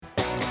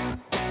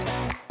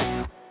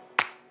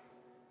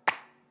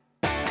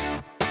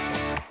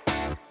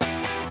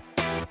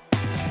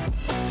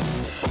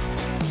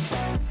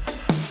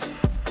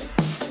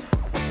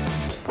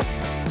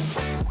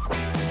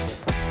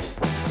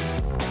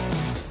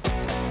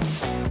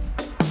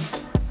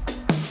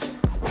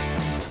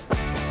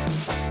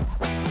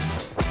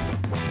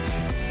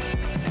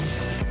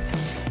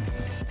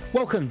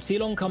Welcome to the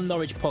Along Come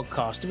Norwich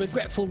podcast, a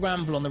regretful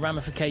ramble on the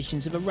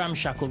ramifications of a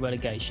ramshackle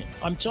relegation.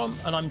 I'm Tom,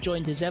 and I'm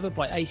joined as ever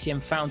by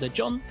ACN founder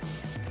John.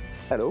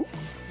 Hello.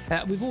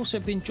 We've also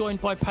been joined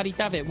by Paddy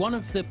Davitt, one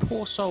of the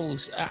poor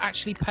souls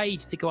actually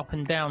paid to go up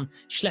and down,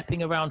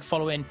 schlepping around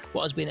following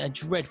what has been a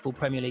dreadful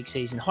Premier League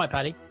season. Hi,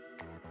 Paddy.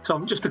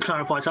 Tom, just to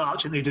clarify, it's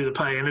Archie who do the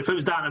paying. If it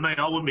was down to me,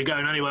 I wouldn't be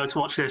going anywhere to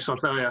watch this, I'll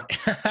tell you.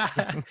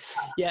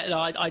 Yeah, no,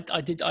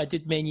 I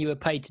did mean you were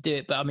paid to do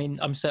it, but I mean,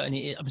 I'm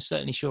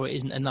certainly sure it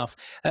isn't enough.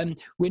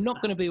 We're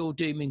not going to be all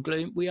doom and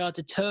gloom. We are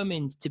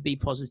determined to be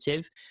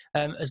positive,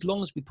 as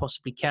long as we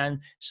possibly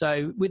can.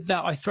 So with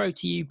that, I throw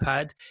to you,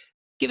 Pad.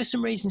 Give us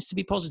some reasons to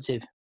be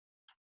positive.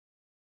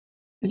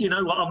 You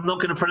know what? I'm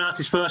not going to pronounce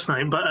his first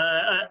name, but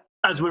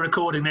as we're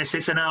recording this,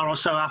 it's an hour or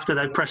so after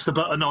they pressed the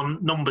button on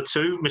number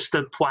 2,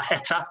 Mr.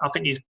 Poiheta, I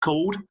think he's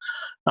called.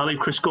 I'll leave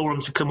Chris Gorham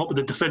to come up with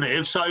the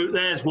definitive. So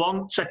there's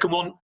one. Second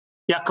one,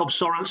 Jakob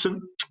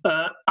Sorensen,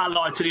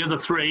 allied to the other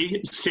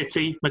 3,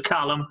 City,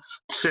 McCallum,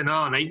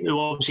 Sinani, who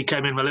obviously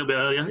came in a little bit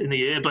earlier in the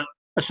year, but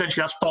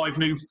essentially that's 5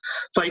 new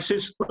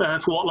faces for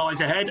what lies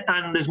ahead,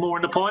 and there's more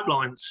in the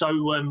pipeline.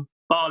 So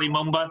Barley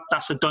Mumba,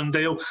 that's a done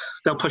deal.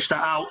 They'll push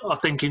that out, I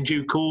think, in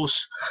due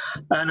course.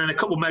 And then a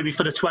couple maybe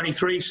for the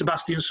 23,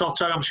 Sebastian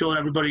Soto. I'm sure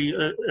everybody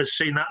has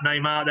seen that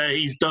name out there.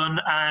 He's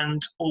done.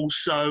 And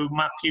also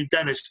Matthew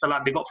Dennis, the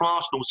lad they got from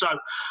Arsenal. So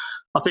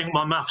I think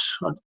my maths,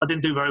 I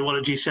didn't do very well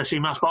at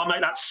GCSE maths, but I'll make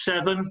that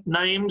 7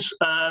 names.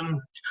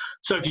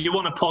 So if you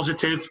want a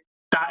positive,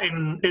 that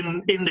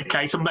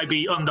indicates and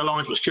maybe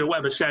underlines what Stuart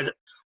Webber said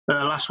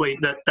last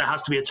week, that there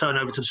has to be a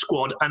turnover to the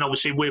squad. And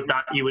obviously with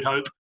that, you would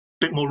hope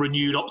bit more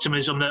renewed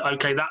optimism that,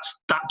 OK, that's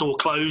that door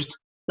closed.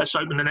 Let's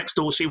open the next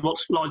door, see what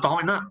lies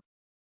behind that.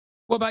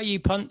 What about you,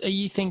 Punt? Are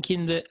you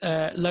thinking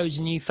that loads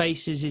of new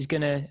faces is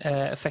going to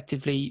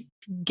effectively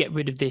get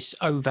rid of this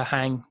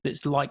overhang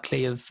that's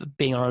likely of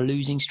being on a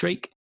losing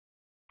streak?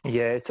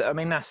 Yeah, I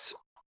mean, that's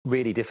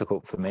really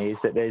difficult for me, is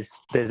that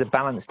there's a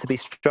balance to be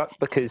struck,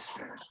 because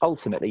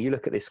ultimately you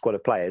look at this squad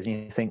of players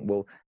and you think,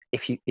 well,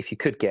 if you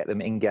could get them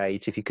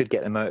engaged, if you could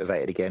get them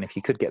motivated again, if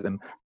you could get them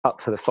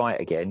up for the fight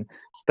again,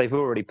 they've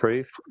already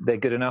proved they're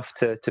good enough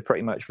to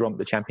pretty much romp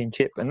the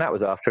Championship. And that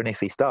was after an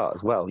iffy start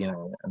as well, you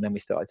know, and then we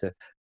started to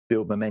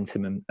build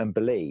momentum and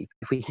believe.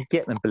 If we could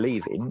get them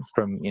believing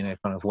from, you know,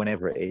 kind of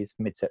whenever it is,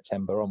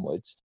 mid-September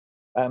onwards,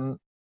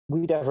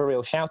 we'd have a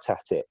real shout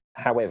at it.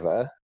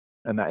 However,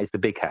 and that is the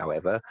big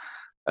however,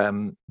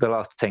 the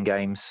last 10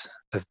 games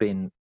have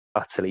been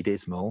utterly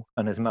dismal.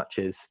 And as much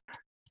as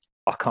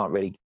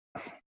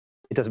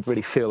it doesn't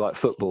really feel like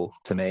football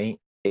to me,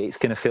 it's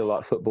going to feel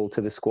like football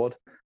to the squad,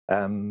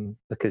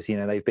 because, you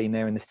know, they've been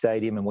there in the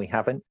stadium and we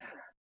haven't.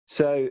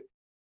 So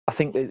I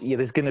think that, yeah,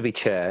 there's going to be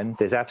churn.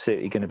 There's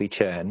absolutely going to be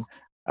churn,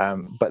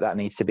 but that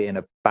needs to be in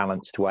a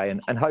balanced way.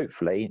 And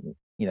hopefully,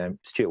 you know,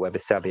 Stuart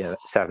Webber's savvy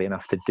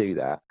enough to do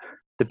that.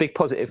 The big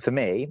positive for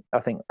me,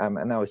 I think,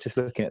 and I was just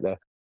looking at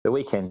the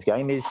weekend's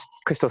game, is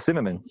Christoph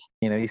Zimmermann.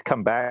 You know, he's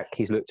come back.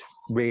 He's looked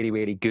really,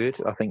 really good.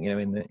 I think, you know,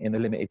 in the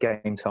limited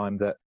game time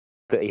that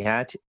he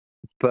had.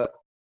 But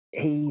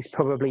he's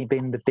probably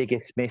been the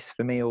biggest miss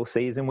for me all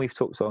season. We've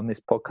talked on this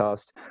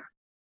podcast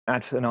ad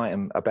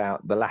infinitum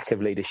about the lack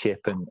of leadership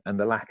and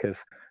the lack of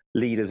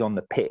leaders on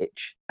the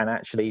pitch. And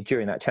actually,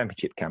 during that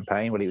Championship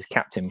campaign, well, he was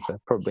captain for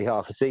probably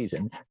half a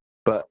season,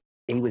 but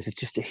he was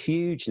just a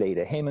huge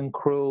leader. Him and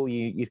Krul,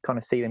 you'd kind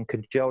of see them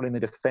cajoling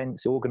the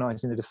defence,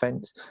 organising the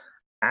defence.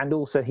 And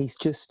also, he's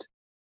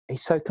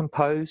so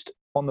composed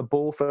on the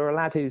ball for a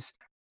lad who's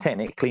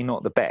technically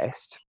not the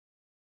best.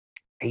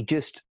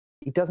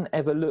 He doesn't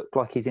ever look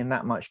like he's in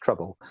that much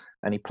trouble,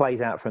 and he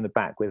plays out from the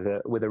back with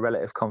a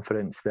relative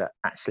confidence that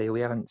actually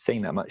we haven't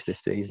seen that much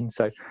this season.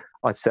 So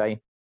I'd say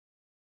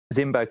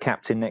Zimbo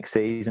captain next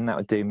season, that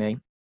would do me.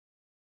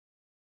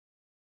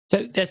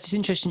 So that's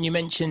interesting. You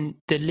mentioned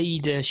the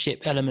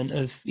leadership element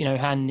of, you know,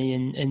 Hanley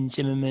and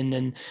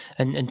Zimmerman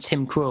and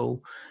Tim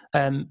Krul.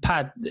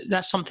 Pad,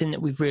 that's something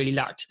that we've really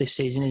lacked this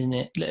season, isn't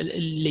it?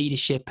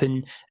 Leadership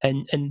and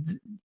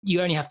you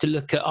only have to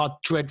look at our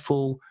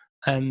dreadful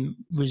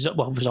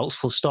results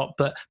full stop,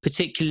 but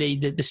particularly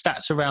the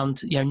stats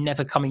around, you know,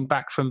 never coming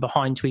back from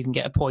behind to even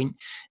get a point.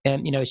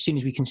 You know, as soon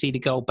as we can see the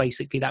goal,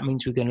 basically that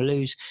means we're going to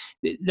lose.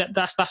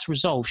 That's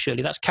resolve,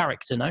 surely. That's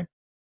character, no?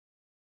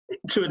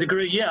 To a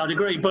degree, yeah, I'd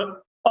agree.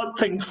 But I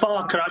think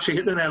Farker actually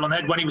hit the nail on the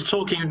head when he was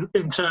talking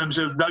in terms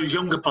of those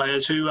younger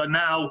players who are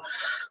now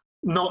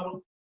not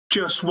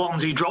just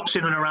ones he drops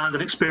in and around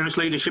an experienced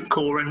leadership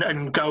corps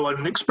and go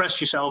and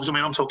express yourselves. I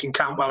mean, I'm talking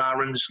Cantwell,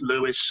 Aarons,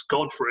 Lewis,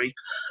 Godfrey.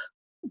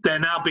 They're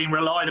now being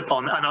relied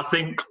upon. And I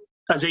think,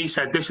 as he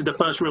said, this is the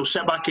first real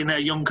setback in their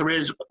young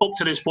careers. Up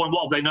to this point,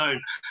 what have they known?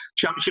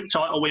 Championship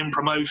title win,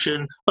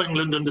 promotion,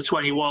 England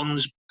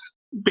under-21s,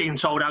 being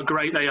told how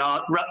great they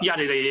are,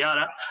 yada, yada,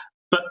 yada.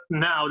 But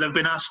now they've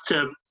been asked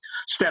to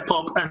step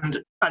up, and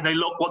they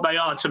look what they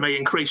are to me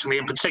increasingly,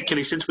 and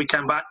particularly since we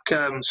came back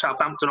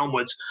Southampton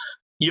onwards.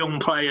 Young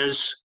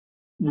players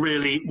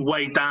really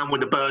weighed down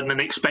with the burden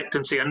and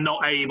expectancy and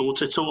not able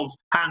to sort of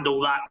handle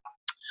that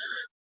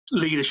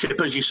leadership,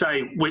 as you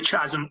say, which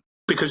hasn't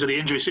because of the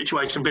injury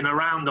situation, been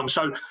around them.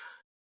 So,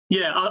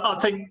 yeah, I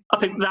think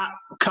that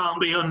can't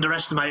be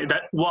underestimated,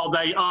 that while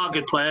they are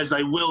good players,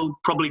 they will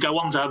probably go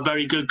on to have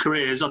very good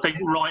careers. I think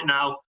right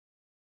now,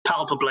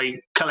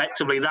 palpably,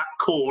 collectively, that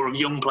core of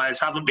young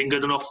players haven't been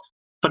good enough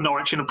for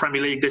Norwich in the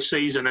Premier League this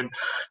season. And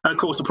of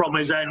course, the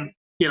problem is then,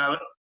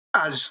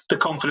 as the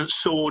confidence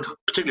soared,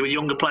 particularly with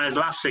younger players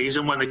last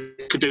season when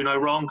they could do no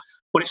wrong,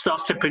 when it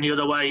starts tipping the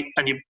other way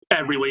and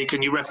every week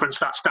and you reference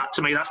that stat,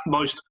 to me, that's the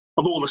most,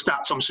 of all the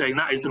stats I'm seeing,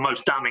 that is the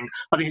most damning.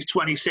 I think it's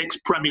 26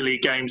 Premier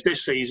League games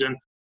this season,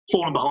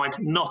 fallen behind,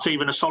 not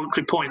even a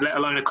solitary point, let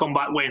alone a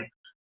comeback win.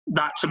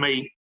 That, to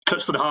me,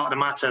 cuts to the heart of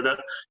the matter. That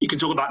you can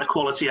talk about the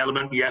quality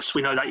element, yes,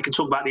 we know that. You can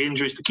talk about the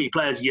injuries to key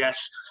players,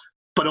 yes.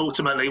 But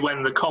ultimately,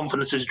 when the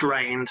confidence is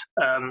drained,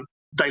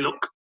 they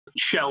look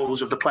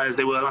shells of the players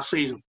they were last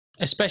season.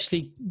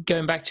 Especially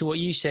going back to what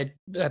you said,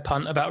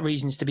 Punt, about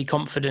reasons to be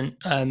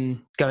confident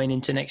going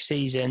into next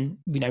season.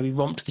 We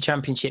romped the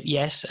Championship,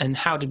 yes. And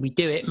how did we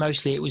do it?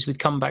 Mostly it was with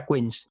comeback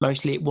wins.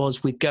 Mostly it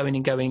was with going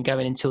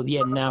until the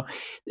end. Now,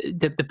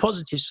 the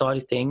positive side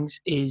of things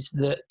is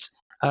that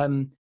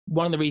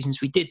one of the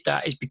reasons we did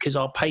that is because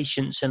our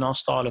patience and our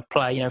style of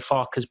play,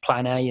 Farke's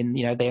plan A, and,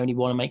 they only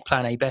want to make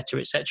plan A better,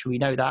 etc. We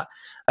know that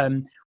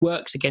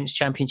works against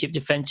Championship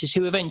defences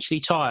who eventually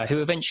tire,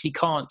 who eventually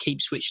can't keep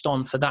switched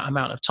on for that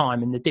amount of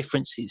time. And the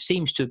difference, it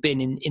seems to have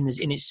been in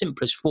its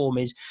simplest form,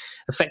 is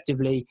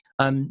effectively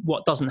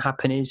what doesn't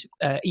happen is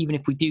even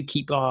if we do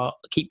keep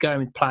going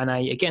with plan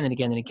A again and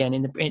again and again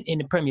in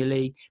the Premier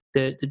League,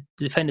 the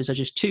defenders are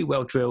just too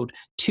well drilled,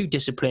 too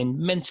disciplined,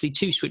 mentally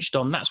too switched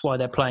on. That's why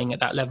they're playing at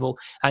that level,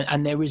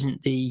 and there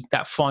isn't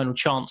that final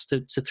chance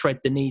to thread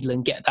the needle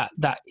and get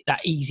that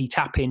easy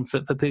tap in for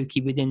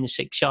Pukki within the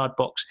 6-yard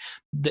box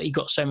that he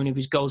got so many of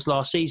his goals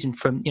last season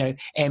from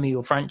Emi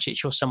or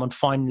Vrancic or someone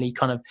finally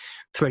kind of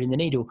threading the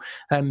needle.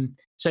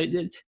 So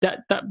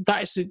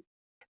that's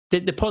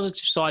the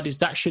positive side, is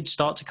that should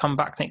start to come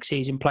back next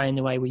season, playing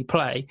the way we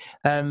play.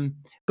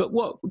 But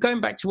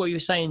going back to what you were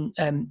saying,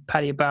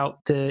 Paddy,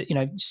 about the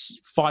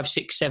 5,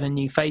 6, 7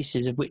 new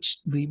faces, of which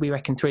we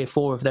reckon 3 or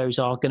 4 of those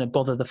are going to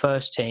bother the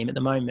first team at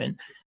the moment.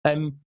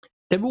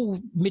 They're all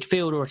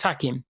midfield or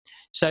attacking,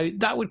 so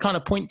that would kind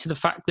of point to the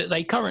fact that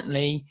they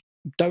currently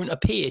don't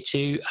appear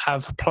to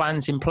have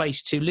plans in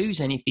place to lose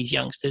any of these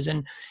youngsters.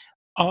 And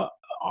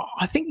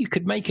I think you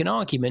could make an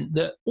argument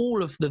that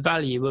all of the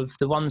value of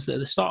the ones that at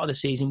the start of the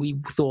season we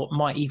thought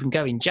might even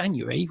go in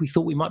January, we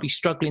thought we might be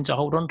struggling to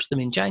hold on to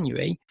them in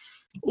January,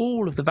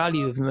 all of the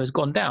value of them has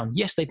gone down.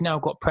 Yes, they've now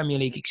got Premier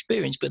League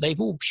experience, but they've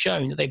all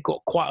shown that they've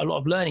got quite a lot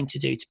of learning to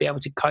do to be able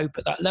to cope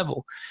at that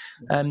level.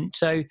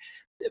 So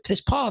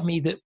there's part of me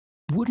that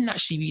wouldn't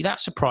actually be that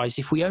surprised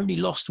if we only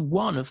lost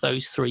one of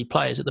those 3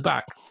 players at the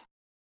back.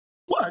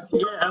 Well,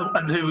 yeah,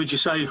 and who would you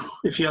say,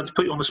 if you had to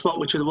put you on the spot,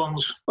 which are the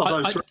ones of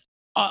those 3?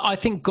 I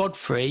think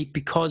Godfrey,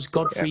 because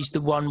Godfrey's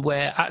the one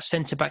where at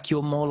centre-back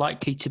you're more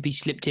likely to be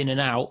slipped in and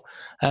out.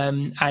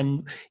 And,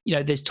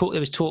 there was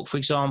talk, for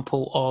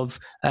example, of,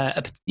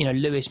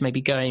 Lewis maybe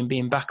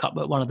being back up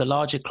at one of the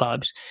larger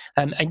clubs.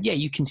 And yeah,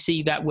 you can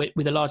see that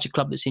with a larger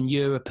club that's in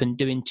Europe and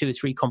doing 2 or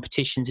 3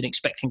 competitions and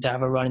expecting to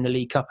have a run in the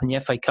League Cup and the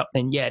FA Cup,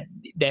 then yeah,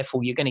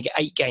 therefore you're going to get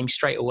 8 games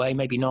straight away,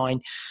 maybe 9.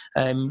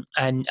 And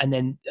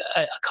then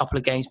a couple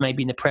of games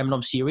maybe in the Prem, and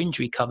obviously your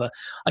injury cover.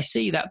 I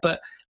see that,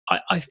 but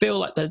I feel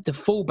like the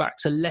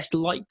fullbacks are less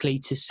likely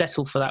to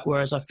settle for that,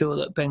 whereas I feel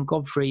that Ben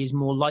Godfrey is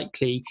more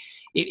likely.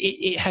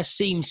 It has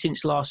seemed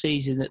since last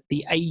season that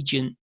the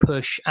agent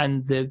push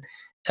and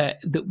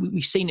that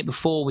we've seen it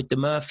before with the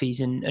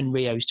Murphys and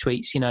Rio's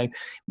tweets.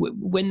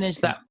 When there's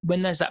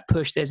that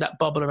push, there's that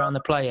bubble around the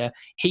player.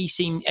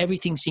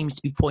 Everything seems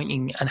to be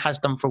pointing, and has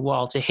done for a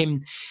while, to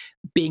him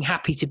being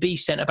happy to be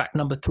centre back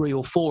number 3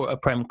 or 4 at a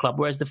Prem club.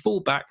 Whereas the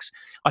fullbacks,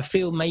 I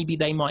feel maybe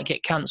they might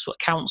get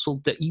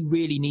counselled that you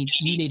really need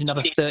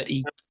another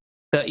 30,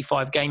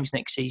 35 games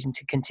next season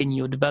to continue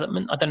your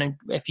development. I don't know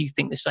if you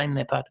think the same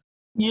there, Pad.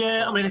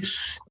 Yeah, I mean,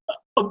 it's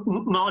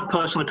my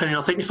personal opinion.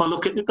 I think if I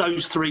look at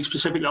those 3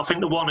 specifically, I think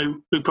the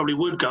one who probably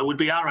would go would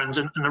be Aarons.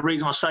 And the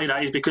reason I say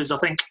that is because I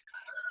think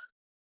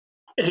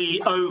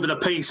he, over the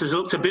piece, has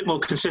looked a bit more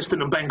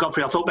consistent than Ben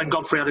Godfrey. I thought Ben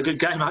Godfrey had a good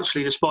game,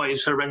 actually, despite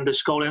his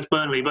horrendous goal against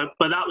Burnley. But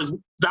that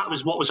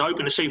was what was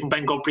hoping to see from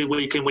Ben Godfrey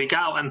week in, week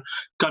out. And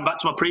going back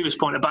to my previous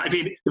point about if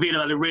he'd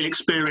had a really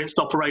experienced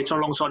operator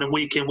alongside him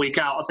week in, week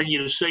out, I think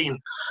you'd have seen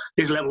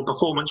his level of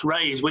performance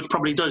raise, which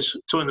probably does,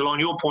 to underline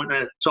your point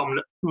there, Tom,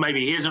 that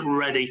maybe he isn't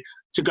ready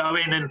to go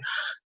in.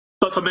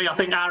 But for me, I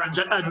think Aarons,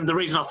 and the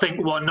reason I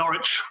think why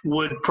Norwich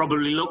would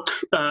probably look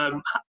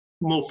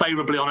more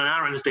favourably on an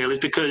Aarons deal is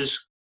because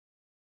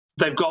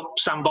they've got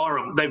Sam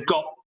Byram, they've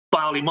got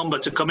Bali Mumba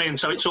to come in.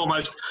 So it's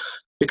almost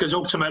because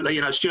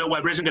ultimately, Stuart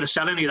Webber isn't going to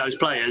sell any of those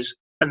players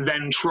and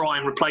then try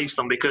and replace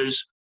them,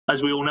 because,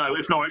 as we all know,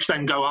 if Norwich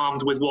then go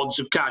armed with wads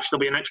of cash, there'll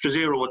be an extra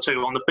 0 or 2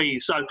 on the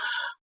fees. So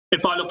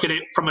if I look at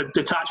it from a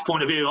detached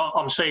point of view,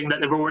 I'm seeing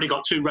that they've already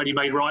got 2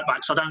 ready-made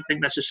right-backs. I don't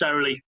think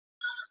necessarily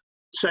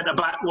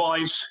centre-back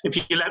wise, if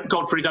you let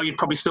Godfrey go, you'd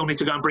probably still need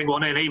to go and bring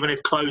one in, even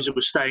if Closer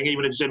was staying,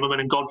 even if Zimmerman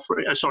and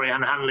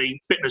and Hanley,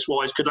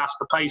 fitness-wise, could last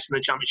the pace in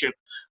the Championship.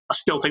 I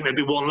still think there'd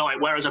be one light.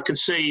 Whereas I can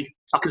see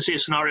a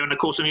scenario, and of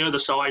course on the other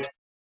side,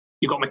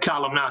 you've got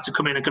McCallum now to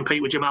come in and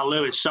compete with Jamal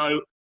Lewis.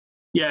 So,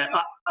 yeah,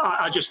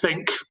 I just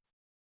think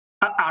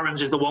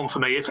Aarons is the one for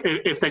me.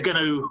 If they're going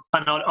to,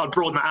 and I'd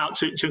broaden that out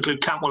to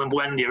include Cantwell and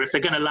Buendia, if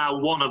they're going to allow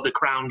one of the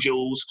crown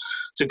jewels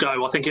to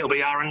go, I think it'll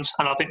be Aarons,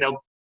 and I think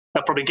they'll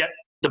probably get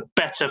the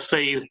better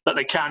fee that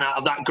they can out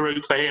of that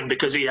group for him,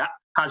 because he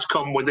has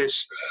come with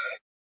this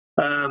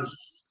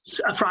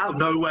out of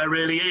nowhere,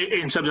 really,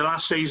 in terms of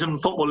last season.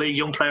 Football League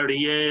Young Player of the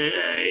Year,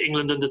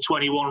 England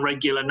under-21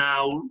 regular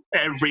now,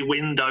 every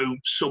window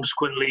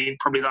subsequently,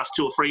 probably the last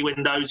 2 or 3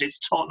 windows, it's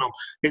Tottenham,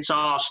 it's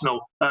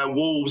Arsenal,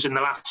 Wolves in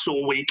the last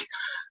sort of week.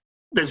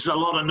 There's a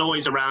lot of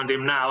noise around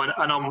him now,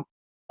 and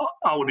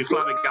I would be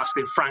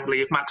flabbergasted,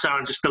 frankly, if Max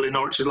Aarons is still in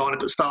Norwich's lineup at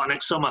the start of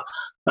next summer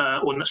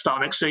or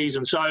start next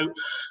season. So,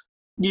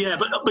 yeah,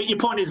 but your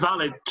point is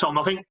valid, Tom.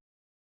 I think,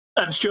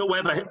 and Stuart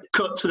Webber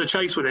cut to the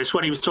chase with this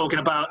when he was talking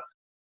about,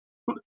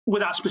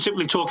 without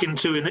specifically talking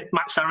to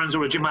Max Aarons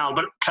or a Jamal,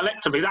 but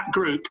collectively, that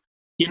group,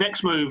 your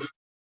next move,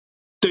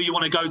 do you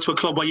want to go to a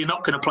club where you're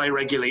not going to play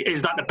regularly?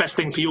 Is that the best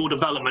thing for your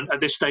development at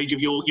this stage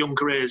of your young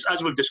careers?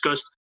 As we've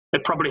discussed, they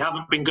probably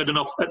haven't been good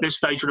enough at this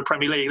stage for the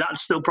Premier League. That would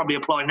still probably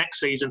apply next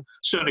season,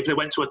 certainly if they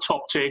went to a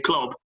top-tier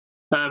club.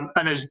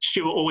 And as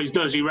Stuart always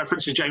does, he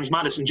references James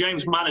Maddison.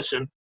 James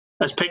Maddison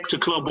has picked a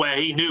club where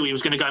he knew he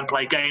was going to go and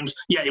play games.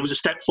 Yeah, it was a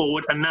step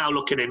forward, and now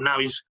look at him. Now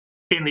he's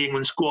in the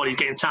England squad. He's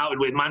getting touted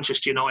with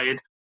Manchester United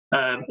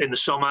in the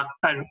summer,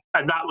 and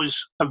that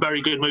was a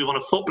very good move on a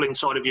footballing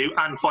side of view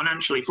and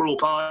financially for all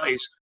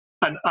parties.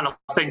 And I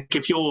think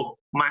if you're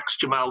Max,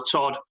 Jamal,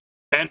 Todd,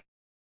 and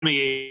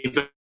me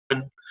even,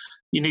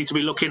 you need to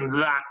be looking at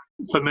that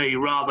for me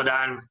rather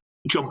than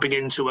jumping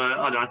into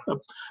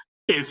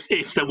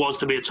if there was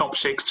to be a top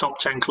 6, top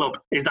 10 club,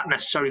 is that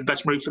necessarily the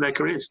best move for their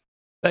careers?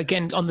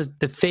 Again, on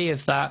the fee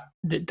of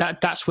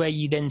that's where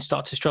you then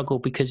start to struggle,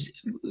 because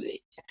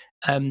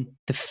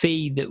the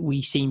fee that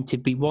we seem to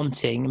be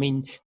wanting, I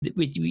mean,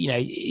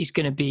 it's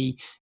going to be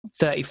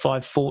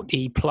 35,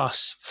 40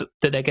 plus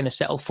that they're going to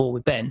settle for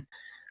with Ben.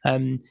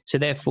 So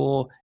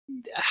therefore,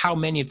 how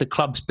many of the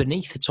clubs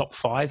beneath the top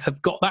 5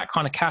 have got that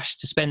kind of cash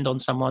to spend on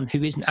someone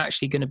who isn't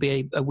actually going to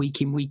be a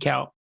week in, week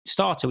out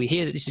starter? We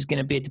hear that this is going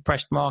to be a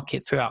depressed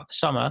market throughout the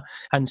summer,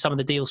 and some of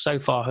the deals so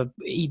far have,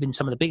 even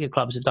some of the bigger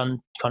clubs have done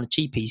kind of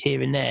cheapies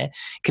here and there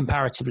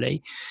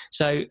comparatively.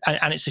 So,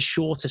 and it's a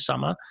shorter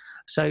summer.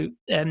 So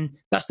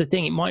that's the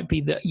thing. It might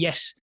be that,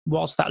 yes,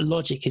 whilst that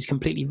logic is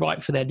completely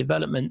right for their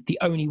development, the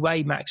only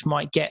way we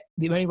might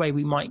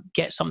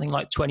get something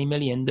like 20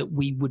 million that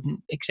we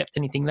wouldn't accept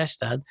anything less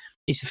than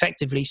is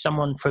effectively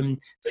someone from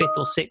 5th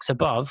or 6th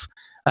above.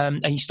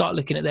 And you start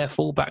looking at their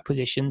fallback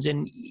positions,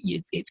 and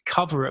it's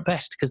cover at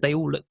best, because they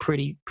all look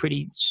pretty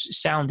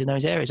sound in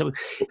those areas. I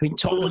mean,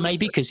 Tottenham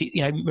maybe, because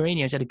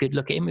Mourinho's had a good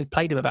look at him. We've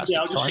played him about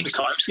 6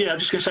 times. Yeah, I'm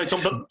just going to say,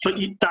 Tom, but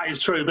that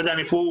is true. But then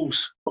if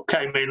Wolves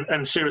came in,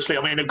 and seriously,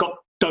 I mean, they've got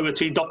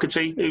Doherty,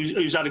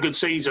 who's had a good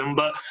season,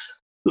 but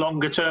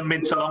longer term,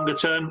 mid to longer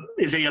term,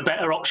 is he a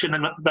better option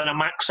than a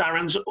Max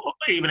Aarons?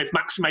 Even if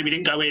Max maybe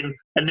didn't go in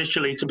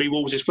initially to be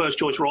Wolves' first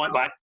choice right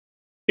back,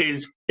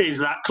 is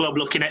that club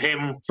looking at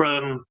him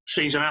from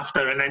season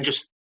after and then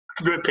just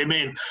drip him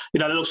in? It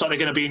looks like they're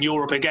going to be in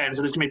Europe again,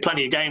 so there's going to be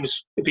plenty of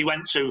games if he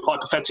went to,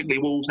 hypothetically,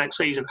 Wolves next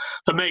season.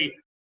 For me,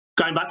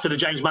 going back to the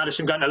James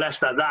Maddison going to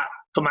Leicester, that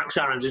for Max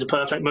Aarons is a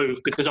perfect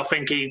move, because I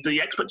think the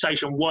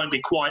expectation won't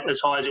be quite as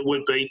high as it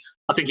would be.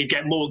 I think he'd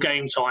get more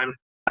game time,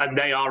 and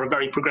they are a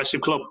very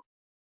progressive club.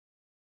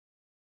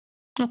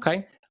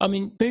 Okay. I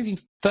mean, moving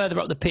further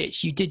up the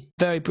pitch, you did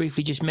very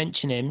briefly just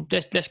mention him.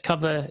 Let's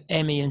cover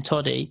Emmy and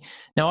Toddy.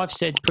 Now, I've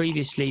said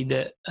previously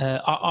that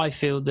I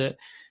feel that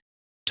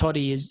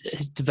Toddy's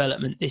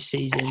development this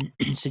season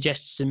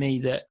suggests to me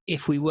that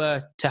if we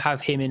were to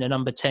have him in a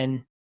number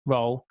 10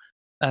 role,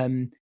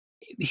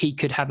 he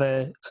could have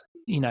an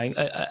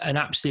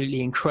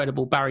absolutely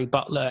incredible Barry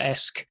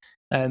Butler-esque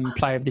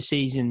player of the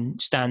season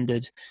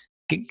standard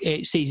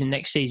season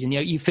next season.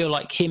 You feel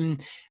like him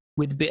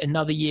with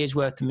another year's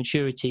worth of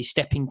maturity,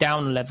 stepping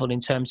down a level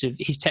in terms of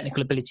his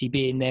technical ability,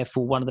 being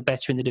therefore one of the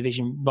better in the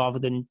division rather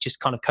than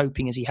just kind of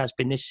coping as he has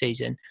been this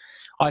season.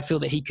 I feel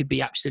that he could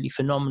be absolutely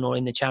phenomenal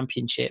in the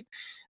Championship.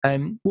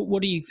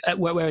 What do you?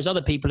 Whereas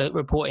other people are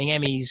reporting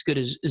Emmy as good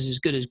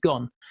as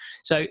gone.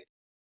 So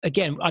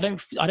again,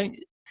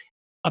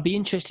 I'd be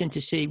interested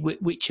to see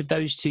which of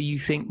those two you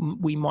think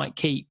we might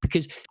keep,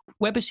 because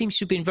Webber seems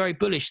to have been very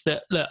bullish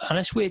that, look,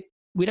 unless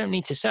we don't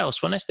need to sell,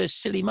 so unless there's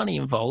silly money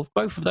involved,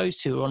 both of those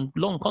two are on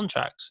long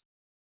contracts.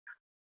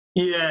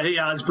 Yeah, he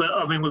has, but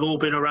I mean, we've all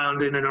been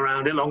around it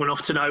long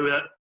enough to know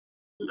that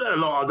a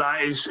lot of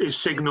that is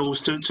signals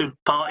to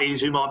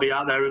parties who might be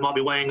out there, who might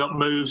be weighing up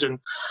moves and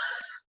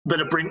a bit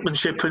of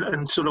brinkmanship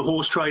and sort of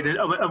horse trading.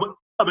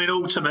 I mean,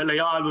 ultimately,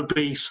 I would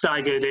be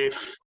staggered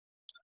if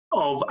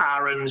of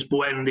Aarons,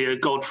 Buendia,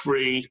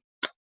 Godfrey,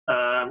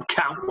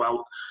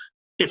 Cantwell,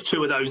 if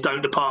two of those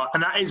don't depart.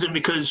 And that isn't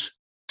because,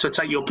 to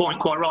take your point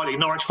quite rightly,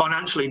 Norwich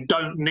financially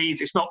don't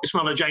need, it's not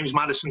a James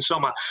Maddison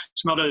summer.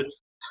 It's not a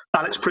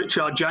Alex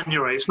Pritchard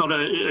January. It's not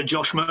a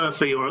Josh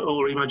Murphy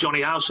or even a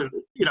Johnny Howson.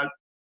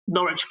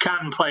 Norwich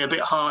can play a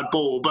bit hard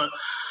ball, but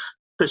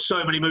there's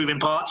so many moving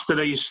parts to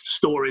these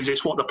stories.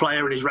 It's what the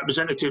player and his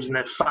representatives and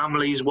their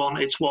families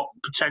want. It's what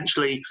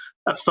potentially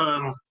a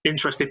firm,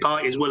 interested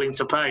party is willing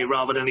to pay,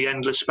 rather than the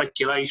endless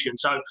speculation.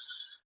 So,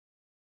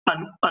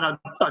 and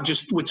I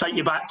just would take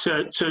you back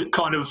to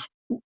kind of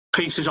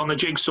pieces on the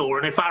jigsaw.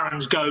 And if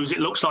Aarons goes, it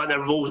looks like they've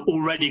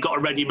already got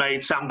a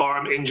ready-made Sam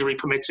Barham, injury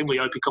permitting. We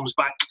hope he comes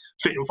back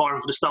fit and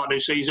firing for the start of the new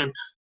season.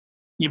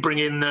 You bring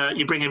in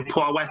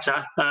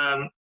Puaweta,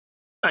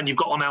 and you've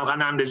got Onel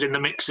Hernandez in the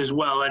mix as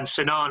well, and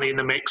Sinani in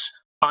the mix.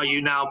 Are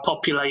you now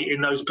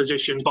populating those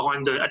positions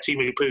behind a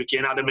Timu Pukki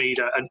and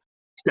Adamida and,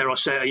 dare I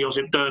say, a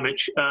Josip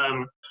Drmic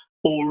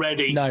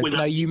already? No,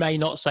 you may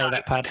not say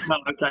that, Pad. No,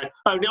 okay.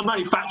 I'm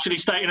only factually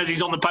stating as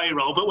he's on the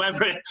payroll, but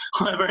whether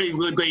he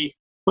would be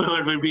a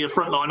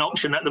frontline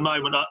option at the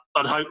moment,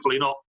 I'd hopefully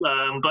not.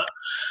 But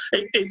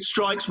it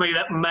strikes me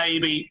that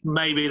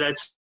maybe they're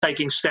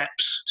taking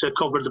steps to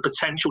cover the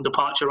potential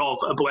departure of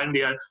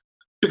Buendia,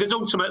 because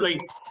ultimately,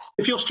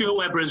 if you're Stuart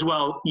Webber as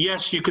well,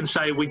 yes, you can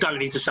say we don't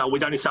need to sell.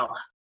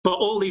 But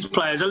all these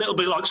players, a little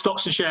bit like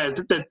stocks and shares,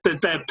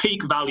 their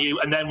peak value,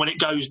 and then when it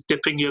goes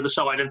dipping the other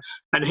side,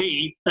 and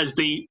he, as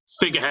the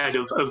figurehead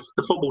of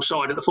the football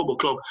side at the football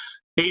club,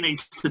 he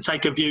needs to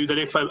take a view that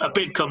if a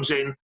bid comes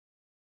in,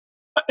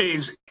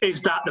 is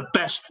that the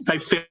best they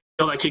feel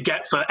they could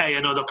get for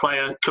another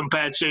player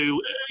compared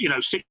to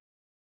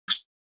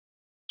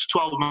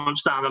 12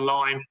 months down the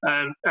line,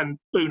 and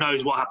who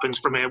knows what happens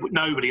from here.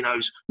 Nobody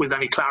knows with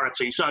any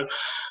clarity. So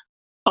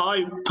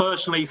I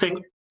personally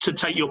think, to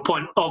take your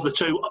point of the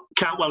two,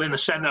 Cantwell in the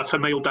centre for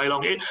me all day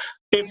long.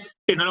 If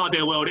in an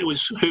ideal world it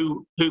was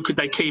who could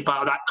they keep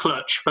out of that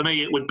clutch, for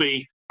me it would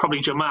be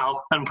probably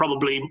Jamal and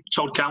probably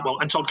Todd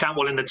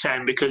Cantwell in the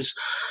 10, because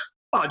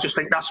I just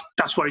think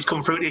that's where he's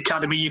come through at the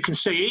academy. You can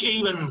see,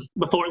 even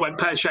before it went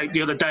pear-shaped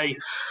the other day,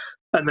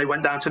 and they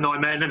went down to 9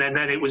 men, and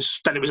then it was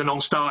a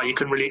non-starter. You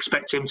couldn't really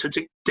expect him to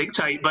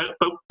dictate, but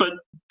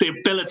the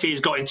ability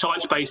he's got in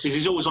tight spaces.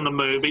 He's always on the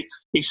move.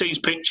 He sees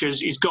pictures.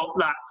 He's got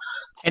that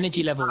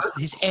energy levels.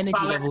 His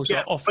energy levels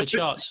are off the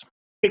charts.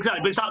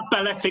 Exactly, but it's that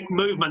balletic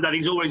movement that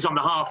he's always on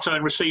the half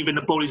turn, receiving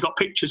the ball. He's got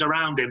pictures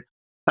around him.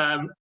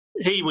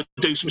 He would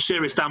do some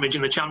serious damage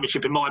in the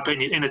Championship, in my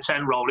opinion, in a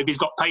 10 role. If he's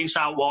got pace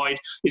out wide,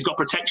 he's got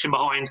protection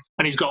behind,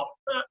 and he's got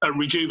a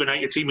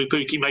rejuvenated Timu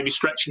Pukki maybe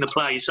stretching the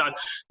play. So,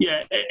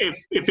 yeah, if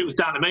it was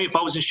down to me, if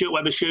I was in Stuart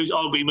Webber's shoes,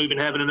 I would be moving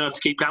heaven and earth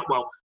to keep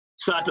Cantwell.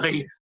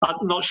 Sadly,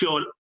 I'm not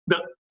sure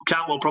that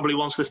Cantwell probably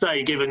wants to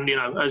stay, given,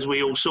 as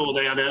we all saw,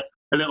 they had a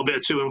little bit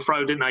of to and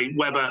fro, didn't they?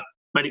 Webber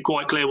made it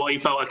quite clear what he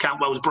felt at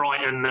Cantwell's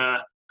Brighton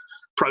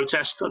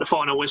protest at the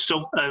final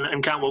whistle,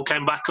 and Cantwell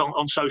came back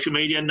on social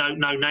media. No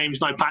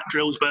names, no pack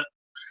drills, but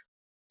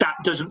that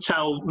doesn't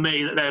tell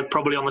me that they're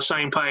probably on the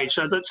same page.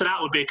 So that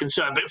would be a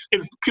concern. But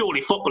if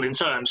purely footballing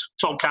terms,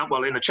 Todd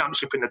Cantwell in the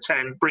Championship in the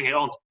 10, bring it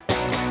on.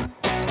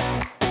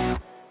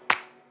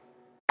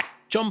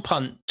 John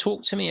Punt,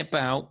 talk to me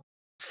about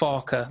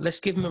Farke. Let's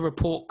give him a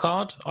report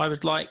card. I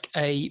would like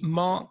a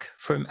mark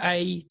from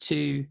A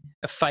to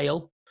a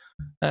fail.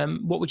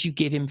 What would you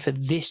give him for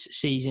this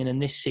season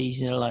and this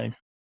season alone?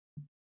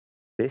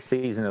 This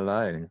season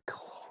alone,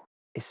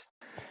 it's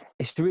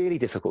really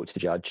difficult to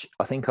judge.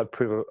 I think I'd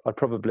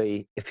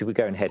probably, if you were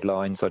going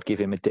headlines, I'd give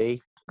him a D.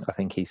 I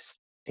think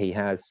he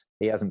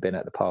hasn't been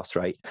at the pass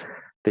rate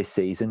this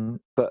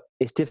season, but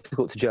it's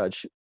difficult to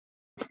judge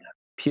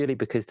purely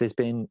because there's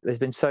been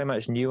so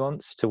much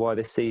nuance to why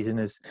this season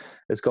has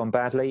gone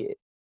badly.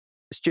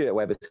 Stuart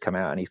Webber's come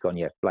out and he's gone,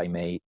 yeah, blame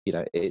me.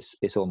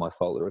 It's all my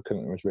fault. The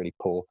recruitment was really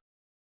poor.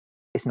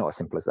 It's not as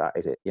simple as that,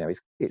 is it?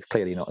 It's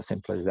clearly not as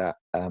simple as that.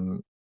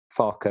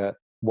 Farke,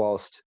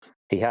 whilst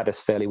he had us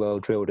fairly well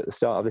drilled at the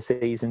start of the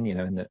season,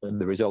 and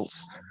the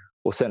results,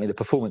 or certainly the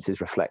performances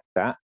reflect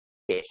that,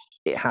 it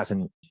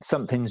hasn't.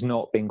 Something's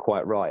not been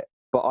quite right.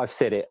 But I've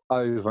said it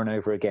over and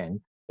over again.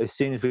 As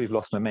soon as we've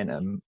lost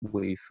momentum,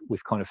 we've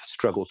kind of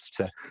struggled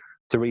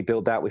to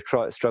rebuild that. We've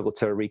struggled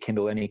to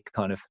rekindle any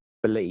kind of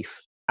belief,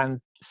 and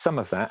some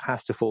of that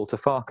has to fall to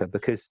Farke,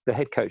 because the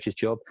head coach's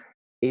job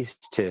is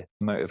to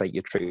motivate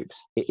your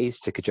troops. It is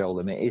to cajole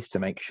them. It is to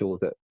make sure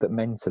that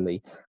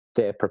mentally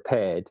they're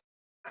prepared.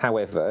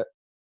 However,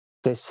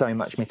 there's so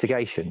much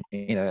mitigation.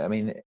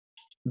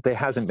 There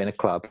hasn't been a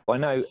club. I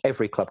know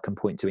every club can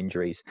point to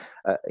injuries,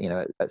 at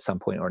some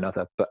point or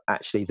another, but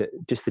actually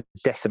just the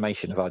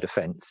decimation of our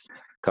defence,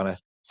 kind of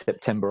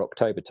September,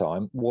 October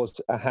time,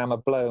 was a hammer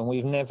blow, and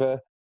we've never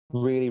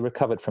really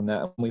recovered from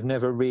that. And we've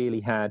never really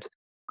had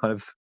kind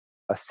of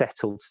a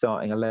settled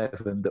starting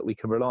 11 that we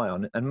can rely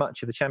on. And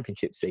much of the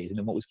Championship season,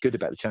 and what was good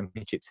about the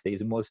Championship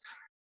season, was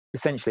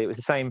essentially it was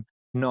the same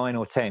 9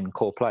 or 10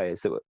 core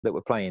players that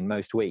were playing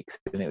most weeks,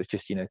 and it was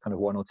just kind of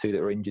 1 or 2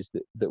 that were injured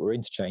that were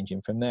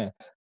interchanging from there.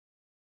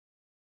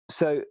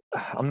 So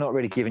I'm not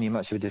really giving you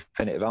much of a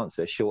definitive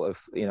answer, short of,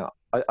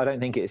 I don't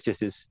think it's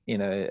just as,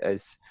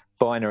 as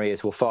binary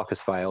as, well,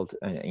 Farke's failed,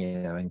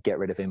 and get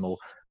rid of him or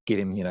give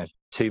him,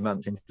 2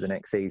 months into the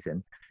next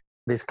season.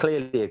 There's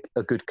clearly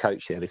a good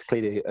coach there. There's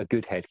clearly a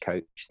good head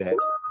coach there,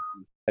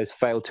 has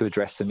failed to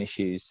address some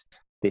issues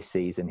this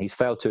season. He's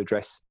failed to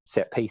address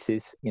set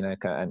pieces,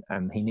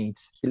 and he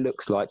needs, it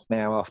looks like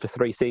now after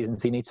 3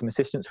 seasons, he needs some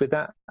assistance with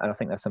that. And I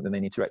think that's something they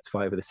need to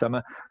rectify over the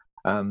summer.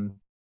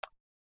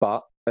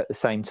 But at the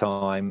same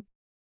time,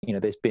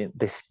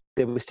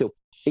 there was still,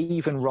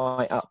 even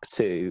right up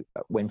to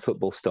when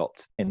football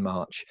stopped in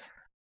March,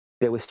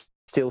 there was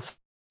still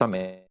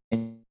something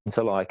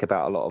to like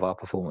about a lot of our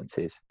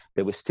performances.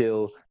 There was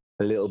still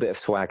a little bit of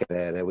swagger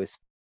there. There was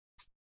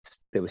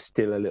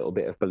still a little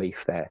bit of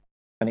belief there.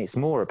 And it's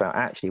more about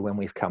actually when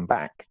we've come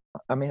back.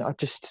 I mean, I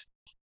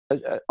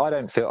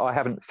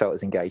haven't felt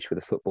as engaged with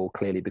the football,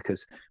 clearly,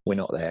 because we're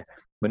not there.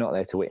 We're not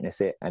there to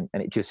witness it. And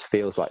it just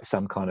feels like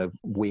some kind of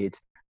weird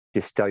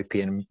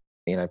dystopian,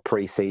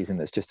 pre-season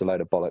that's just a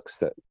load of bollocks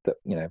that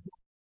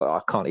I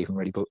can't even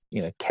really,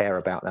 care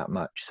about that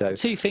much. So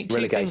two things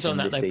on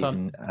that, though,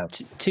 season,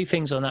 two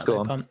things on that,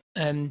 though,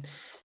 Punt.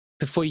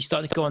 Before you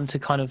start to go on to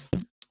kind of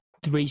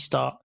the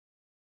restart.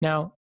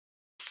 Now,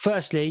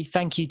 firstly,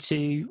 thank you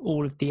to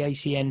all of the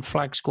ACN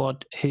flag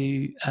squad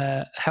who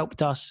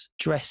helped us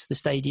dress the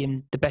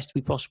stadium the best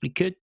we possibly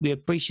could. We're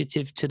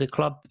appreciative to the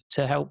club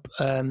to help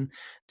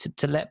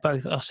to let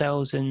both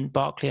ourselves and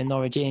Barclay and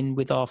Norwich in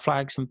with our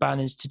flags and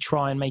banners to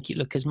try and make it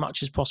look as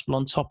much as possible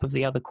on top of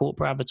the other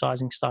corporate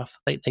advertising stuff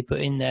they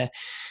put in there.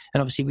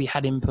 And obviously we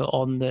had input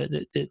on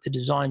the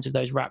designs of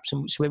those wraps,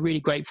 and so we're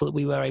really grateful that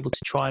we were able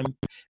to try and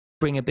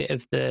bring a bit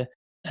of the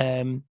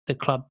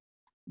club,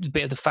 a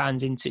bit of the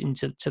fans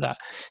into that.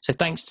 So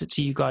thanks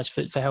to you guys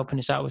for helping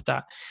us out with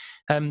that.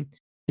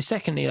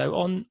 Secondly, though,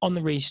 on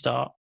the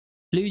restart,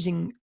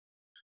 losing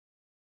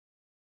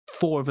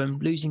 4 of them,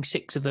 losing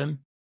 6 of them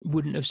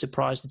wouldn't have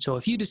surprised at all.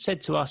 If you'd have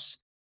said to us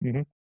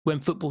when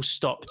football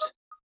stopped,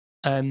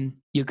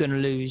 you're going to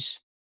lose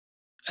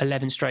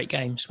 11 straight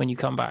games when you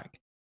come back,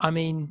 I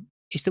mean,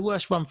 it's the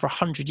worst run for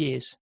 100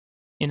 years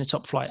in the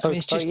top flight. I mean,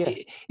 it's just,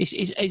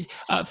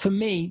 for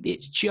me,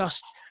 it's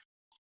just,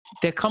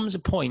 there comes a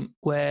point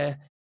where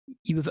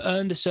you have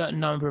earned a certain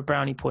number of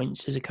brownie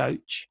points as a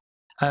coach,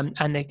 and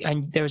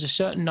there is a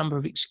certain number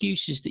of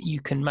excuses that you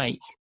can make.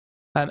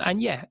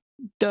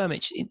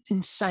 Dermot,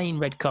 insane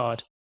red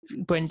card.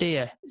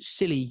 Buendia,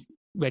 silly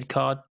red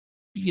card.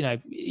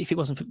 If it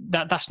wasn't for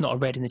that's not a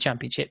red in the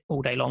Championship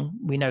all day long.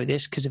 We know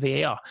this because of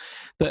VAR.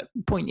 But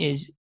point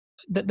is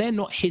that they're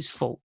not his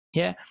fault.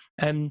 Yeah.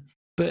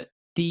 But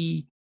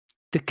the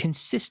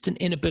consistent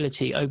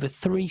inability over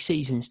 3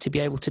 seasons to be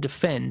able to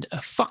defend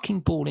a fucking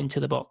ball into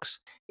the box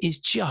is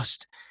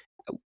just,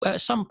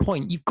 at some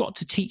point, you've got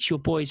to teach your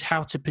boys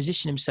how to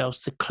position themselves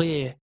to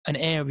clear an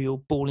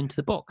aerial ball into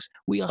the box.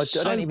 We are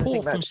so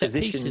poor from set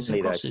pieces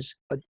and crosses.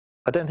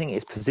 I don't think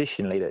it's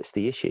positionally that's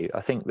the issue.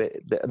 I think that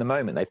at the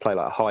moment they play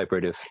like a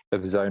hybrid of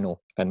zonal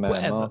and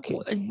man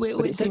marking.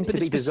 But it seems to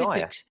be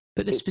desire.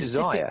 But the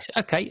specifics.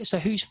 Desire. Okay, so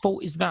whose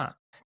fault is that?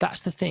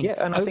 That's the thing.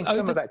 Yeah, and I think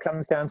some of that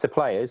comes down to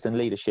players and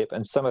leadership,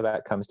 and some of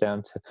that comes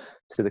down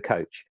to the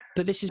coach.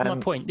 But this is my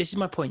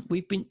point.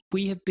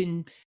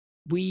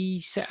 We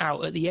set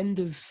out at the end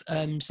of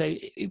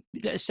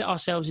let's set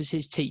ourselves as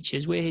his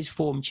teachers. We're his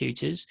form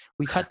tutors.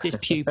 We've had this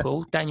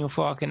pupil, Daniel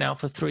Farke, now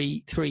for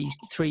three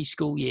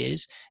school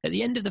years. At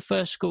the end of the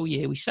first school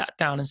year, we sat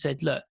down and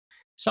said, look,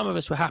 some of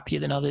us were happier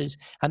than others,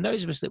 and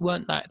those of us that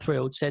weren't that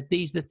thrilled said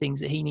these are the things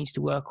that he needs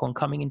to work on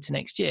coming into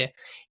next year.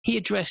 He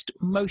addressed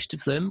most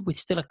of them with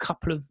still a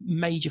couple of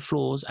major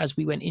flaws as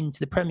we went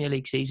into the Premier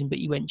League season, but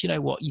you went, do you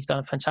know what, you've done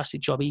a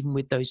fantastic job even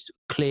with those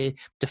clear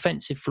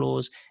defensive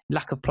flaws,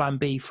 lack of plan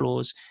B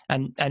flaws,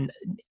 and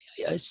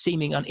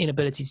seeming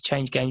inability to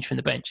change games from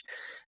the bench,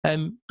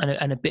 and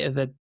a bit of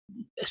a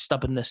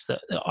stubbornness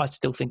that I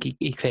still think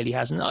he clearly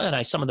has. And I don't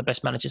know, some of the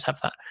best managers have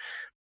that.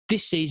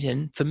 This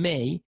season, for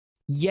me,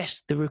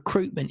 yes, the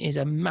recruitment is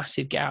a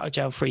massive get out of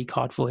jail free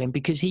card for him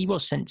because he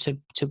was sent to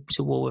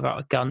war without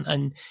a gun,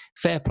 and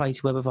fair play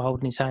to Webber for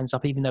holding his hands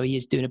up, even though he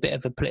is doing a bit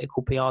of a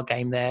political PR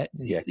game there.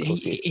 Yeah,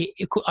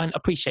 I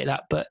appreciate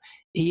that, but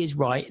he is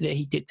right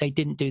that they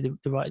didn't do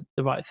the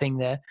right thing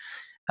there.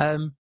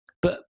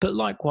 But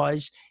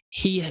likewise,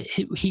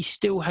 he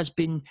still has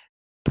been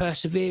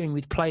persevering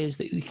with players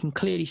that we can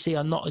clearly see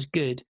are not as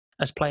good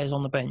as players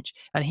on the bench,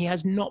 and he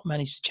has not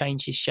managed to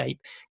change his shape.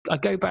 I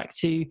go back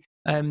to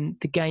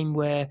the game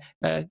where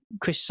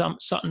Chris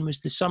Sutton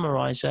was the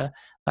summariser.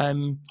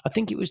 I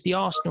think it was the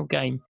Arsenal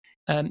game.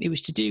 It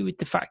was to do with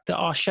the fact that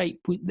our shape,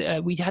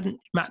 we hadn't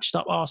matched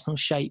up Arsenal's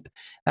shape,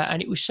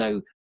 and it was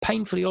so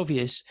painfully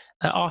obvious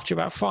after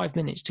about 5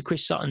 minutes to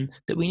Chris Sutton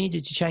that we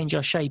needed to change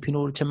our shape in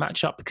order to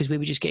match up because we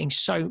were just getting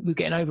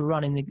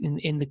overrun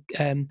in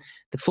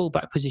the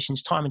fullback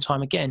positions time and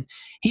time again.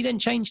 He then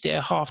changed it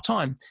at half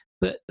time,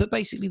 but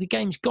basically the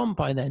game's gone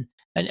by then.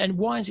 And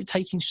why is it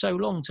taking so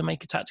long to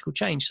make a tactical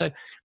change? So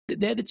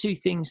they're the 2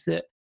 things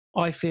that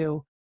I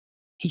feel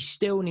he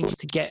still needs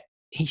to get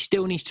he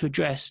still needs to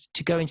address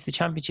to go into the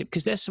Championship,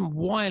 because there's some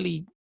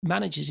wily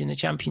managers in the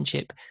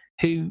Championship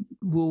who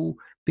will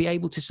be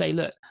able to say,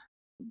 look,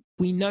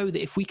 we know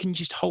that if we can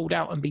just hold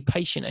out and be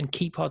patient and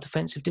keep our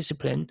defensive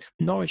discipline,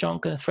 Norwich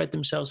aren't going to thread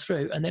themselves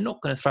through, and they're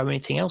not going to throw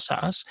anything else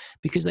at us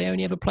because they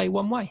only ever play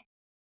one way.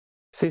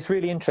 So it's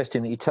really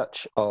interesting that you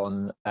touch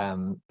on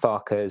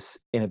Farke's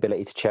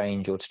inability to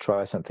change or to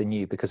try something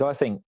new, because I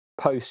think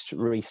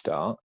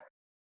post-restart,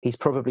 he's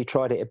probably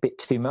tried it a bit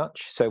too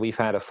much. So we've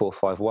had a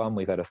 4-5-1,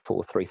 we've had a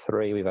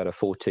 4-3-3, we've had a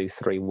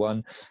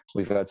 4-2-3-1,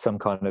 we've had some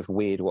kind of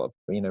weird,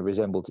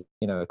 resembled,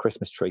 a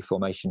Christmas tree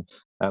formation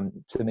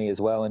to me as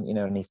well. And,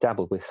 and he's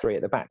dabbled with 3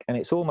 at the back. And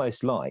it's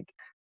almost like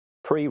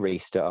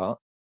pre-restart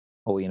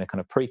or, kind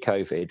of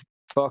pre-COVID,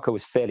 Farke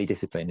was fairly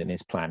disciplined in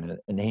his plan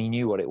and he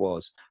knew what it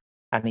was.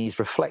 And he's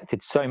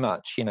reflected so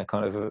much,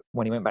 kind of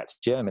when he went back to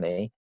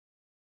Germany,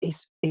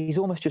 he's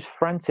almost just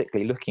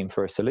frantically looking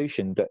for a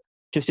solution that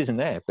just isn't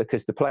there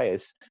because the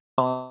players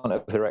aren't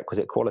of the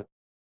requisite quality,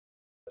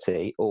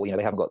 or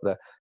they haven't got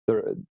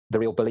the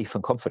real belief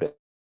and confidence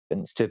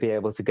to be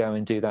able to go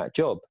and do that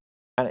job.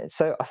 And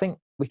so I think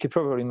we could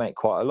probably make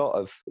quite a lot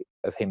of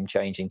him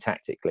changing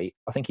tactically.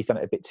 I think he's done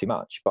it a bit too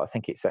much, but I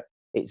think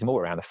it's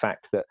more around the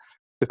fact that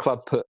the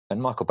club put,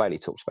 and Michael Bailey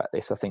talked about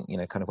this, I think,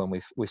 kind of when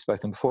we've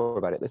spoken before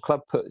about it, the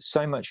club put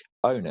so much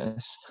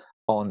onus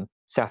on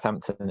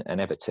Southampton and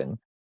Everton,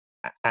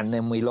 and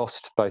then we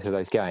lost both of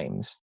those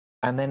games.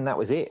 And then that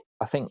was it.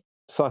 I think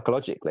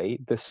psychologically,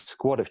 the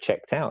squad have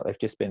checked out. They've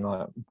just been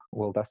like,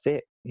 well, that's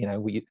it.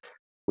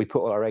 We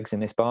put all our eggs in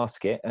this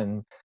basket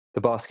and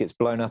the basket's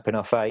blown up in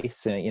our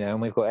face,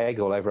 and we've got egg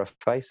all over our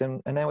face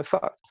and now we're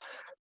fucked.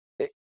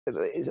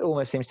 It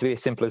almost seems to be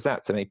as simple as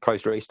that to me,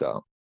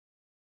 post-restart.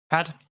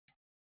 Pad?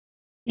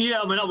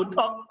 Yeah, I mean,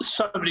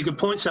 so many good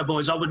points there,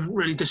 boys. I wouldn't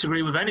really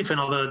disagree with anything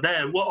other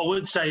there. What I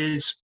would say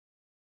is,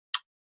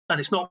 and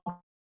it's not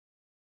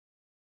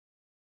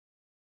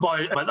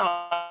but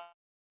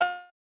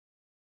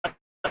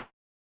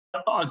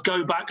I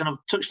go back, and I've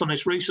touched on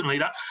this recently,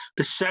 that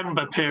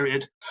December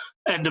period,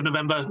 end of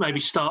November,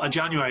 maybe start of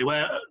January,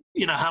 where,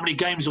 how many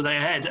games were they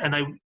ahead and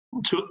they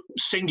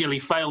singularly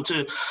failed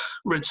to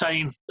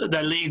retain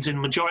their leads in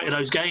the majority of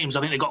those games. I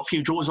think they got a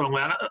few draws along the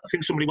way. I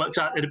think somebody worked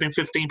out they'd have been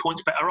 15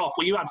 points better off.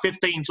 Well, you add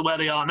 15 to where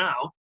they are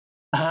now,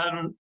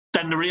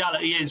 then the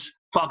reality is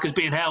Farke's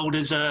being held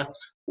as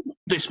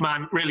this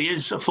man really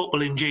is a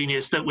footballing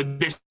genius, that with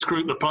this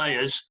group of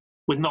players,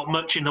 with not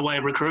much in the way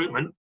of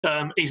recruitment,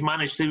 he's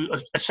managed to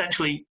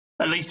essentially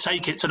at least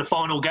take it to the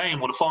final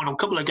game or the final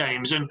couple of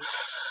games. And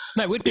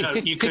no, it would be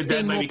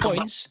 15 more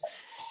points.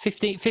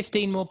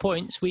 15 more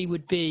points, we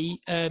would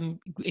be,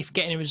 if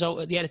getting a result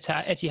at the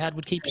Etihad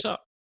would keep us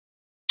up.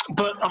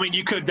 But, I mean,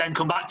 you could then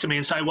come back to me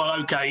and say, well,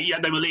 OK, yeah,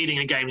 they were leading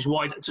in games.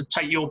 Why, to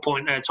take your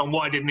point there, Tom,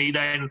 why didn't he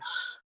then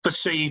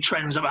foresee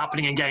trends that were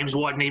happening in games?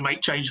 Why didn't he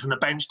make changes from the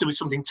bench, do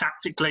something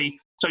tactically?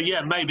 So,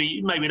 yeah,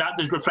 maybe that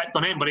does reflect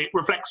on him, but it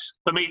reflects,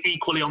 for me,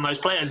 equally on those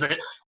players that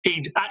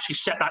he'd actually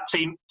set that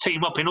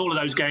team up in all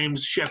of those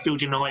games,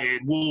 Sheffield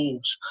United,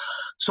 Wolves,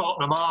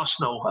 Tottenham,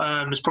 Arsenal.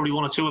 There's probably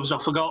one or two of us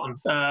I've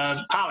forgotten.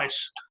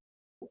 Palace.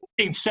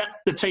 He'd set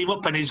the team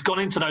up and he's gone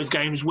into those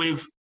games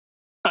with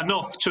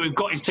enough to have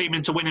got his team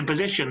into winning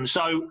positions.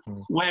 So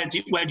where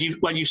do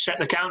you set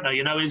the counter?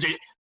 Is it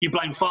you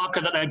blame Farke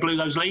that they blew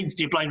those leads?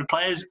 Do you blame the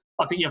players?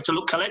 I think you have to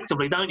look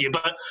collectively, don't you?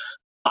 But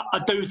I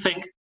do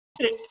think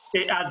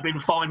it has been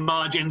fine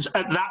margins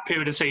at that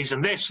period of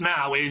season. This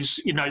now is,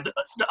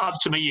 up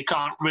to me, you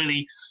can't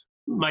really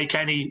make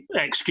any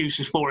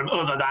excuses for him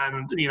other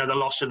than, the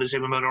loss of a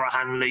Zimmerman or a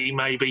Hanley,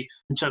 maybe,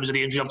 in terms of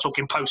the injury. I'm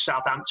talking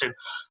post-Southampton.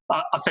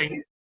 I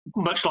think,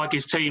 much like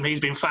his team, he's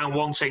been found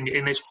wanting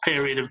in this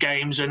period of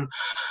games. And,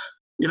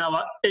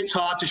 it's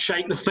hard to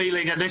shake the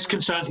feeling, and this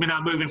concerns me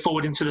now moving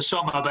forward into the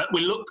summer. But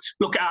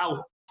look at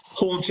how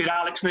haunted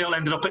Alex Neil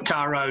ended up at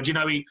Carrow Road.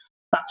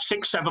 That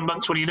 6-7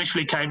 months when he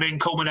initially came in,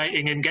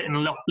 culminating in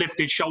getting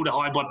lifted shoulder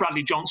high by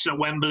Bradley Johnson at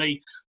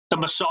Wembley, the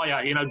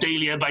Messiah,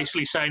 Delia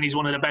basically saying he's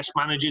one of the best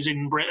managers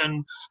in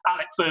Britain,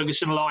 Alec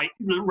Ferguson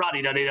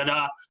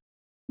raddy-da-da-da-da,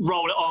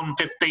 roll it on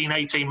 15,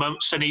 18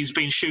 months, and he's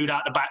been shooed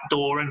out the back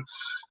door, and,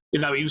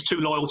 he was too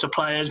loyal to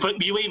players.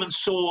 But you even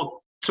saw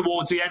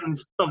towards the end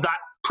of that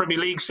Premier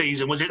League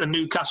season, was it the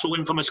Newcastle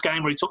infamous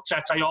game where he took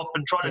Tete off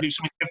and tried to do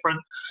something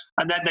different,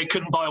 and then they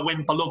couldn't buy a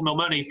win for love nor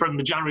money from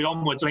the January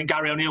onwards. I think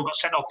Gary O'Neill got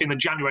sent off in the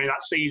January of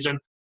that season,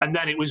 and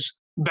then it was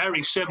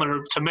very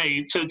similar to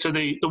me to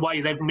the way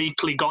they've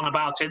meekly gone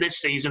about it this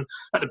season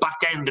at the back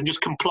end, and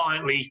just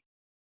compliantly,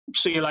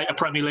 see you later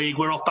Premier League,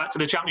 we're off back to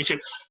the Championship.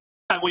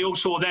 And we all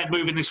saw then,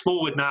 moving this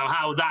forward now,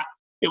 how that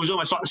it was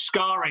almost like the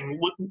scarring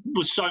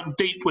was so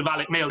deep with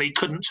Alec Neil, he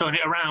couldn't turn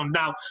it around.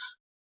 Now,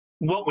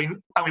 we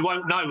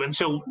won't know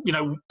until,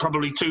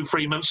 probably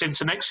 2-3 months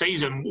into next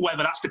season,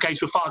 whether that's the case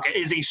with Farke.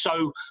 Is he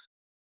so,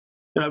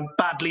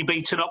 badly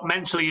beaten up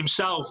mentally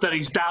himself that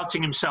he's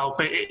doubting himself?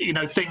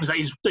 Things that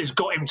he's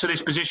got him to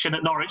this position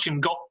at Norwich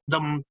and got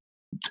them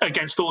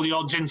against all the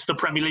odds into the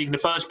Premier League in the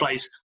first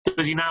place.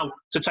 Does he now,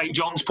 to take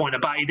John's point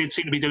about, he did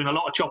seem to be doing a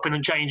lot of chopping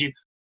and changing,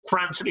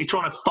 frantically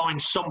trying to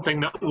find something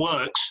that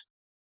works.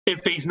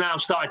 If he's now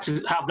started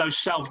to have those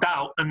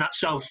self-doubt and that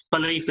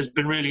self-belief has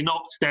been really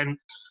knocked, then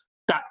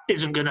that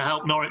isn't going to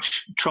help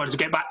Norwich try to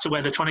get back to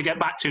where they're trying to get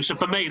back to. So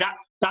for me,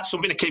 that's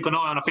something to keep an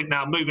eye on, I think,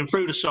 now moving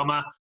through the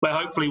summer, where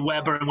hopefully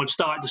Webber and we've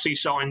started to see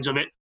signs of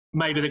it.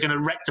 Maybe they're going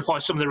to rectify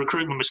some of the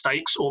recruitment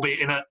mistakes, albeit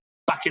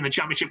back in the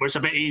Championship where it's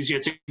a bit easier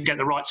to get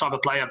the right type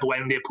of player,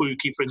 Buendia,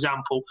 Pukki, for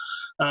example.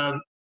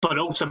 But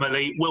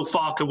ultimately, will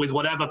Farke, with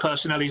whatever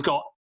personnel he's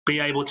got, be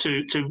able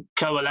to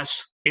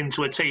coalesce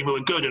into a team who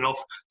are good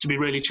enough to be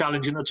really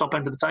challenging at the top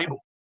end of the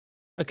table?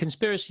 A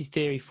conspiracy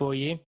theory for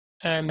you.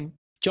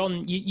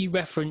 John, you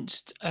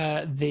referenced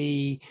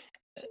the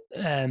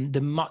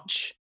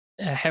much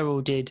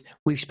heralded,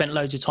 we've spent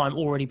loads of time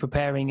already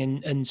preparing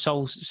and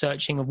soul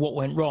searching of what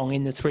went wrong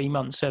in the 3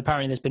 months. So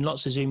apparently there's been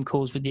lots of Zoom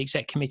calls with the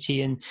exec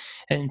committee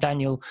and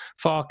Daniel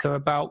Farke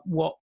about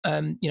what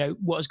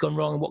has gone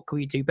wrong and what can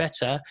we do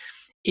better.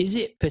 Is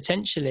it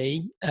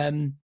potentially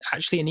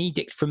actually an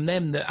edict from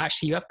them that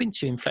actually you have been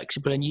too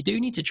inflexible and you do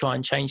need to try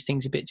and change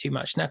things a bit too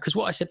much now? Because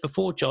what I said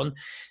before, John,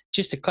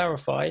 just to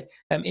clarify,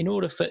 in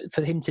order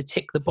for him to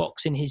tick the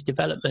box in his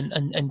development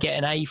and get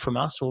an A from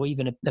us or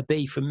even a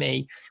B from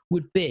me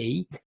would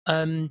be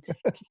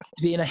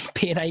being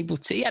able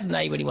to... He had an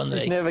A when he won the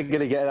league. He's never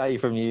going to get an A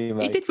from you,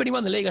 mate. He did when he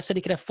won the league. I said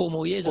he could have 4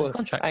 more years on his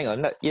contract. Hang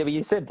on. Yeah, but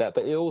you said that.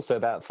 But also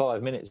about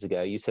 5 minutes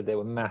ago, you said there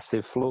were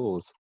massive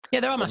flaws. Yeah,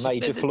 there are massive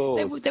major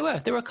flaws. There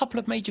were a couple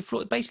of major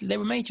flaws. Basically, there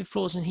were major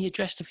flaws, and he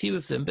addressed a few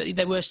of them. But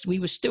we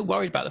were still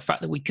worried about the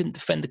fact that we couldn't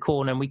defend the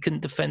corner and we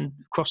couldn't defend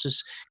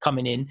crosses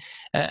coming in.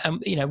 And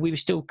we were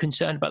still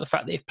concerned about the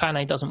fact that if Plan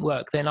A doesn't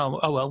work, then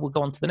we'll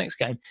go on to the next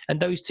game. And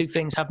those two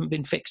things haven't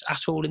been fixed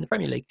at all in the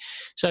Premier League.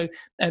 So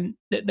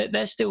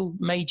there's still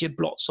major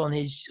blots on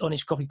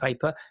his copy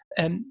paper.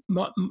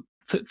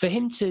 For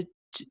him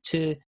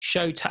to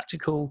show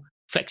tactical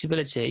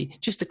flexibility,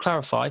 just to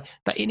clarify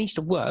that it needs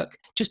to work.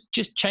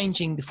 Just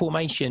changing the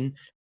formation,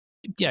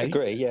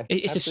 agree, yeah,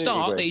 it's a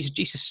start.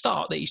 It's a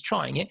start that he's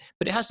trying it,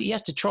 but he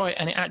has to try it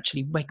and it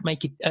actually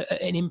make it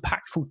an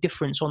impactful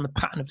difference on the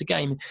pattern of the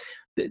game.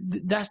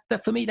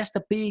 For me, that's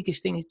the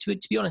biggest thing.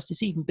 To be honest,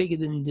 it's even bigger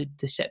than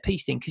the set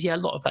piece thing, because a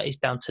lot of that is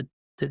down to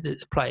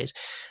the players.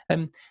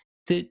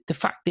 The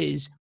fact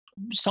is,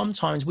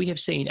 sometimes we have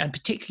seen, and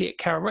particularly at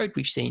Carrow Road,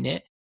 we've seen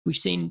it. We've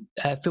seen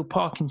Phil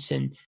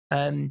Parkinson.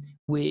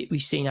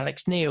 We've seen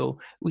Alex Neil.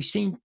 We've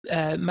seen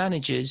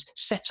managers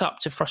set up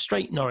to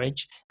frustrate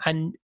Norwich,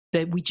 and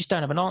we just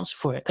don't have an answer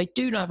for it. They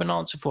do not have an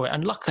answer for it.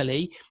 And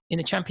luckily, in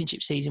the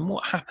Championship season,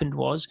 what happened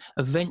was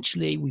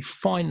eventually we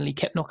finally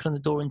kept knocking on the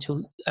door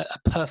until a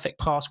perfect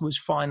pass was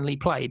finally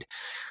played.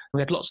 We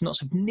had lots and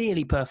lots of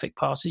nearly perfect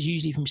passes,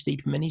 usually from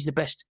Stiepermann. He's the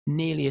best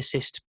nearly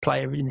assist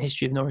player in the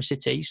history of Norwich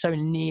City. So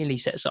nearly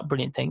sets up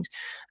brilliant things.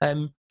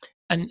 And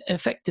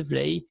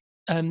effectively,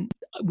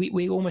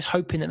 we're almost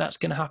hoping that that's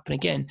going to happen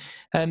again.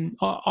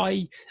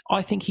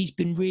 I think he's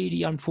been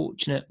really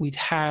unfortunate with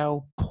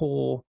how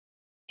poor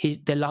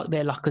their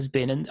luck has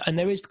been, and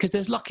there is, because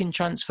there's luck in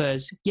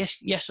transfers.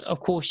 Yes, of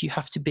course you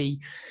have to be.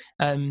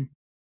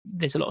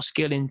 There's a lot of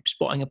skill in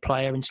spotting a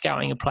player and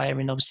scouting a player,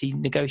 and obviously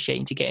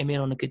negotiating to get him in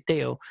on a good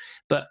deal.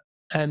 But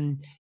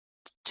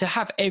to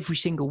have every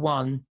single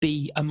one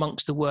be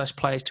amongst the worst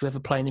players to ever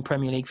play in the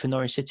Premier League for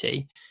Norwich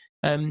City.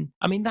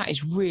 That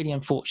is really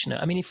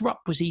unfortunate. If Rupp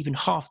was even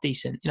half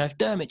decent, if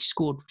Dermot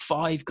scored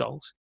 5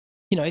 goals,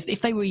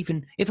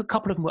 if a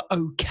couple of them were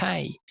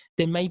okay,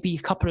 then maybe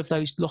a couple of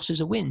those losses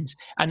are wins,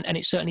 and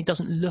it certainly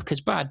doesn't look as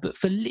bad. But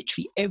for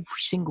literally every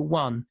single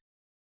one,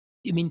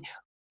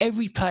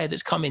 every player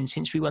that's come in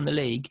since we won the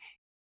league,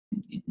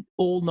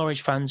 all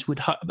Norwich fans would,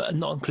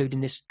 not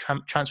including this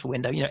transfer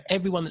window,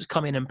 everyone that's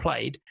come in and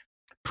played.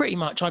 Pretty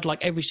much, I'd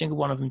like every single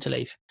one of them to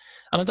leave.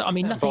 And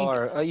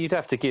nothing. You'd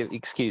have to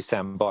excuse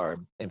Sam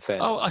Byram, in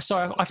fairness. Oh,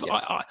 sorry.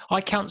 I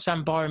count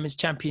Sam Byram as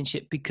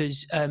Championship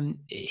because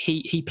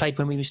he played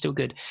when we were still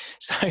good.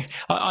 So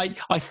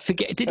I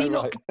forget. Did he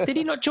not? Did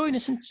he not join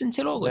us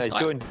until August? No,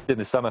 he joined in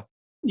the summer.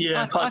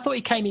 Yeah, I thought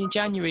he came in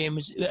January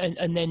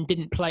and then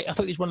didn't play. I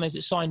thought he was one of those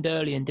that signed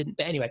early and didn't.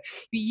 But anyway,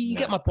 you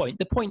get my point.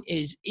 The point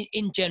is,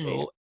 in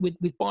general, with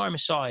Byram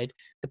aside,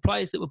 the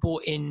players that were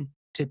brought in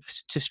to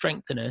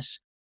strengthen us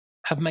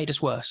have made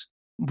us worse,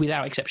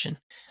 without exception.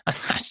 And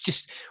that's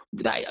just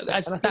that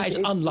is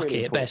unlucky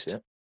really at best.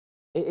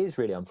 It is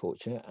really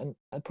unfortunate, and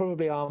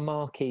probably our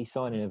marquee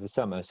signing of the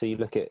summer. So you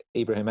look at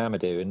Ibrahim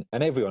Amadou,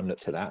 and everyone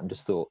looked at that and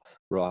just thought,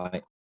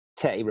 right,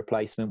 Tetty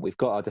replacement. We've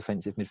got our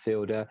defensive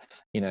midfielder.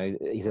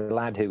 He's a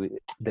lad who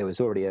there was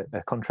already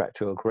a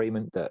contractual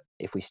agreement that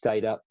if we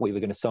stayed up, we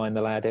were going to sign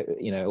the lad.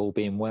 All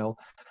being well,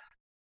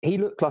 he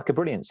looked like a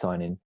brilliant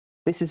signing.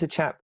 This is a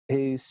chap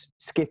who's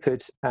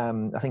skippered,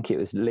 I think it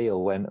was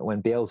Lille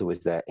when Bielsa was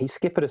there. He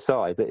skippered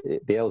aside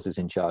that Bielsa's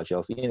in charge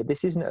of.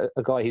 This isn't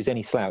a guy who's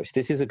any slouch.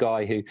 This is a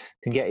guy who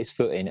can get his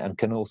foot in and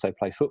can also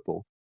play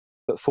football.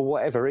 But for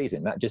whatever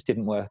reason, that just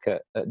didn't work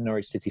at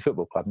Norwich City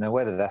Football Club. Now,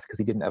 whether that's because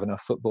he didn't have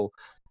enough football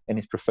in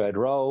his preferred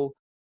role,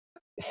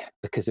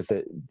 because of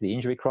the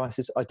injury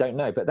crisis, I don't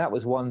know. But that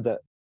was one that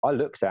I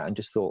looked at and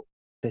just thought,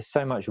 there's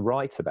so much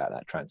right about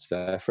that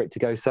transfer. For it to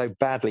go so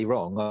badly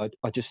wrong,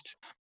 I just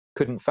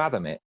couldn't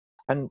fathom it.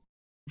 And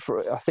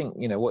I think,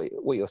 you know,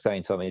 what you're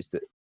saying, Tom, is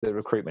that the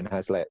recruitment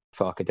has let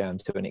Farke down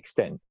to an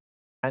extent.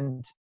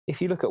 And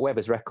if you look at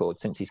Webber's record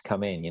since he's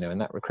come in, you know, in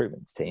that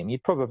recruitment team,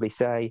 you'd probably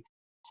say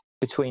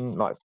between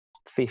like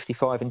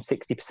 55 and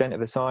 60% of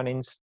the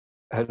signings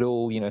had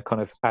all, you know,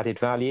 kind of added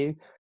value.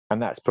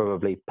 And that's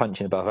probably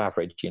punching above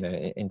average, you know,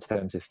 in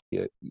terms of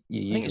your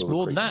usual. I think it's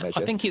more than that. Measure.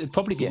 I think it would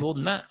probably be more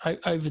than that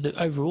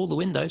over all the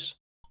windows.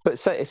 But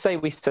say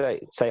we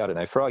say I don't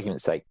know, for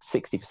argument's sake,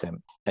 60%,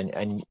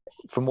 and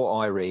from what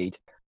I read,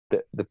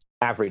 the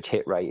average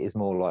hit rate is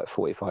more like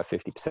 45,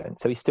 50%.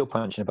 So he's still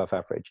punching above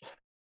average.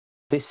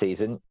 This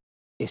season,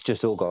 it's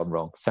just all gone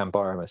wrong. Sam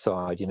Byram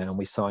aside, you know, and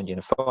we've signed, you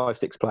know,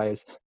 5-6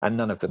 players, and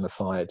none of them are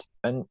fired.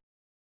 And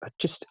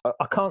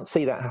I can't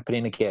see that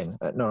happening again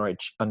at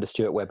Norwich under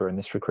Stuart Webber and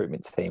this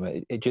recruitment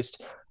team.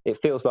 It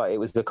feels like it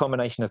was a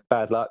combination of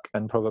bad luck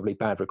and probably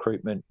bad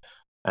recruitment.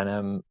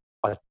 And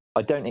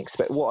I don't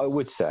expect. What I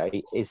would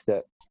say is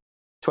that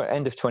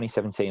end of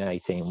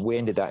 2017-18, we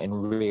ended that in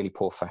really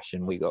poor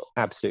fashion. We got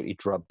absolutely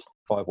drubbed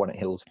 5-1 at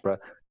Hillsborough,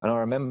 and I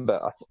remember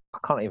I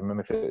can't even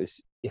remember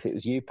if it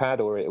was you, Pad,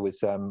 or it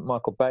was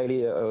Michael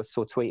Bailey I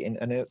saw tweeting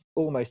and it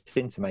almost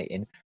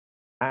intimating,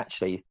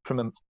 actually,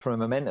 from a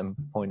momentum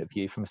point of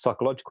view, from a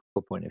psychological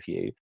point of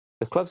view,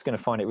 the club's going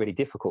to find it really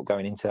difficult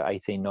going into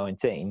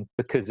 18-19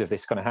 because of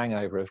this kind of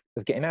hangover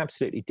of getting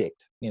absolutely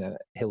dicked, you know,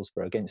 at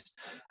Hillsborough against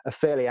a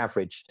fairly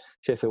average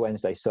Sheffield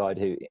Wednesday side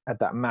who had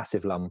that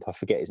massive lump. I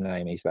forget his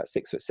name. He's about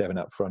 6'7"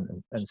 up front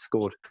and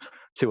scored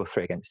 2 or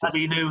 3 against us. Have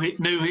you knew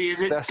he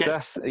is it?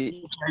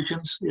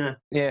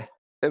 Yeah.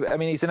 I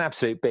mean, he's an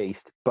absolute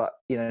beast, but,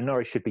 you know,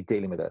 Norwich should be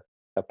dealing with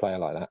a player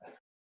like that.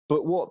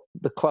 But what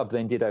the club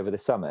then did over the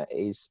summer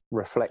is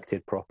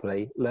reflected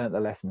properly, learnt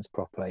the lessons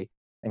properly,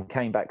 and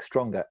came back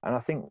stronger. And I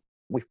think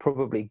we've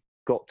probably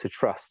got to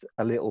trust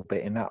a little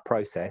bit in that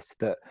process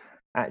that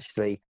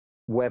actually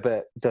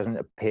Webber doesn't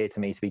appear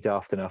to me to be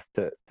daft enough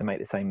to make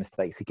the same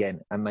mistakes again,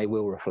 and they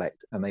will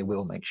reflect and they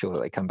will make sure that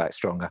they come back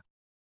stronger.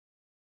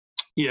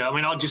 Yeah, I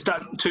mean, I'll just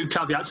add 2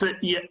 caveats.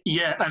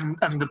 Yeah,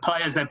 and the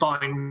players they're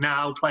buying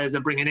now, players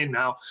they're bringing in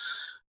now,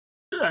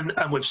 and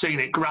we've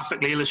seen it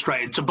graphically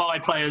illustrated, to buy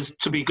players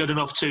to be good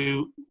enough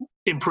to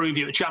improve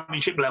you at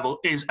championship level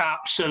is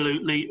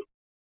absolutely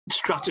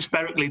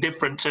stratospherically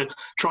different to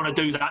trying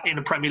to do that in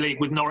the Premier League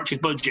with Norwich's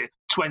budget,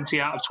 20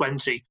 out of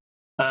 20,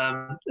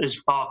 as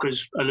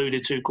Farke's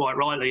alluded to quite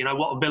rightly. You know,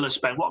 what Villa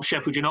spent, what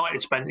Sheffield United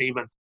spent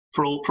even,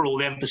 for all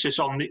the emphasis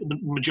on the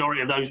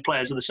majority of those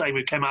players are the same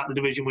who came out of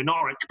the division with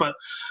Norwich. But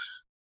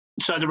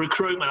so the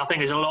recruitment, I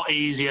think, is a lot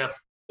easier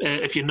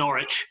if you're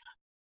Norwich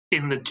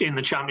in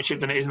the Championship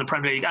than it is in the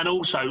Premier League. And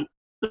also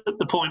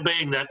the point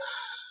being that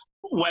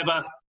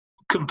Webber,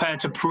 compared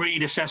to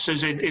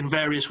predecessors in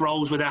various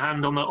roles with their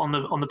hand on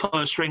the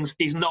purse strings,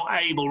 he's not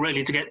able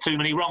really to get too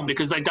many wrong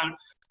because they don't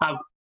have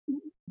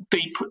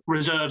deep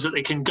reserves that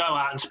they can go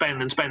out and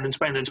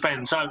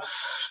spend. So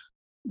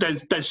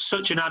there's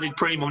such an added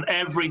premium on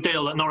every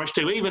deal that Norwich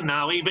do. Even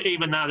now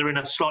they're in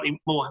a slightly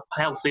more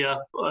healthier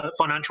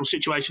financial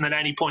situation than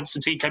any point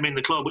since he came in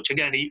the club, which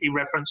again he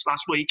referenced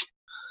last week.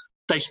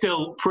 They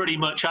still pretty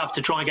much have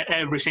to try and get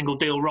every single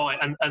deal right.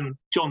 And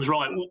John's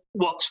right.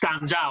 What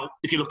stands out,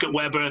 if you look at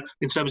Webber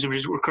in terms of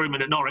his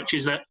recruitment at Norwich,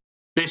 is that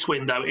this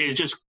window is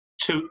just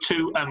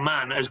to a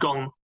man has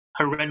gone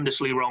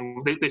horrendously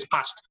wrong this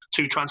past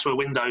 2 transfer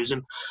windows.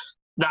 And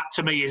that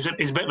to me is a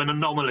bit of an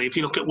anomaly. If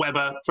you look at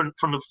Webber from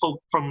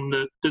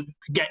the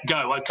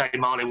get-go, okay,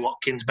 Marley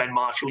Watkins, Ben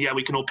Marshall, yeah,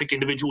 we can all pick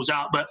individuals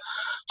out, but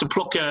to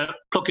pluck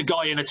a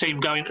guy in a team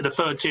going to the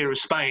 3rd tier of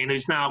Spain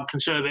who's now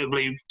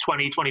conservatively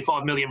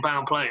 £20-25 million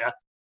player,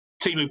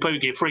 Timu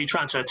Pukki, free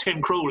transfer,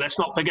 Tim Krul, let's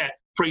not forget,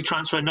 free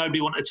transfer, nobody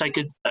wanted to take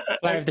a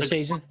player of the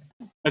season,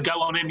 a go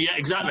on him. Yeah,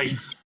 exactly.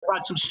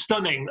 Had some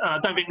stunning, I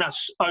don't think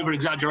that's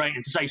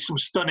over-exaggerating to say, some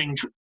stunning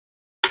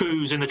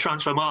coups in the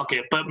transfer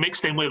market, but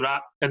mixed in with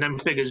that, and then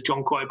figures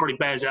John quite probably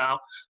bears it out,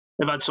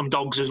 they've had some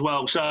dogs as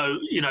well. So,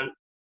 you know,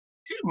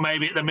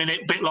 maybe at the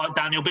minute, bit like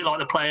Daniel, bit like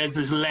the players,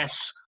 there's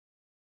less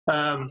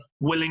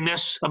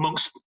willingness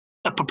amongst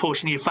a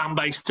proportion of your fan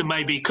base to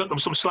maybe cut them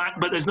some slack.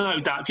 But there's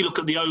no doubt, if you look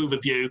at the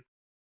overview,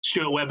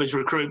 Stuart Webber's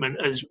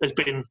recruitment has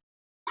been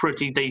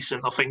pretty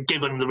decent, I think,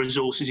 given the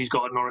resources he's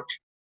got at Norwich.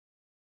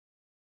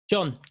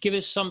 John, give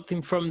us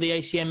something from the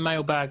ACN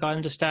mailbag. I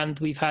understand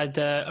we've had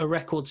a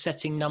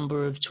record-setting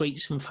number of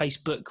tweets from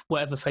Facebook,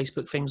 whatever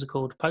Facebook things are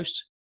called,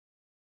 posts.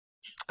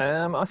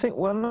 I think,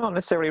 well, not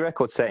necessarily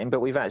record-setting, but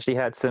we've actually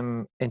had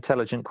some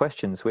intelligent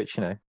questions, which,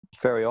 you know,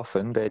 very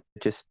often they're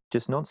just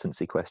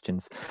nonsensy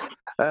questions.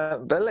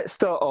 But let's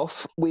start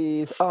off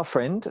with our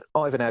friend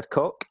Ivan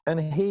Adcock, and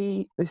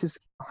this is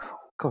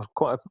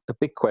quite a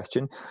big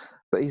question.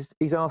 But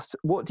he's asked,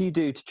 what do you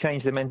do to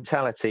change the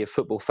mentality of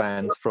football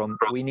fans from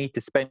we need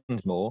to spend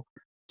more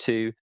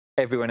to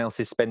everyone else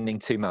is spending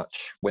too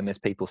much when there's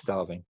people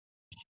starving?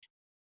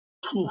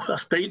 Ooh,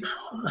 that's deep.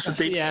 That's a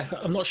deep. Yeah,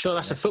 I'm not sure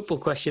that's a football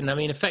question. I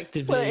mean,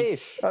 effectively, Well, it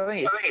is. I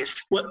think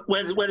it's.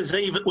 Where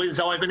does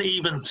Ivan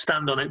even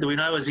stand on it? Do we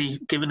know? Has he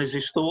given us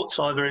his thoughts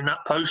either in that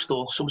post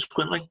or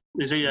subsequently?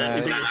 Is he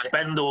a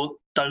spend or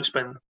don't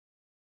spend?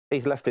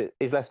 He's left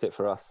it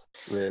for us,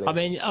 really. I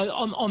mean,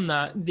 on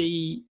that,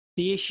 the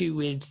issue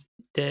with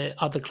the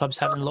other clubs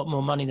having a lot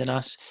more money than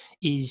us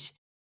is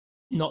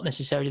not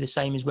necessarily the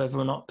same as whether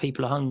or not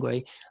people are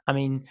hungry. I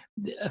mean,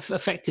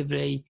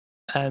 effectively,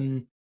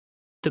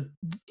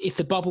 if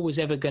the bubble was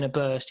ever going to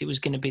burst, it was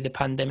going to be the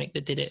pandemic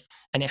that did it,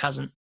 and it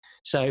hasn't.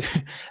 So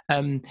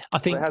I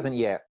think it hasn't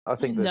yet. I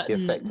think that the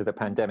effects of the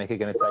pandemic are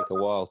going to take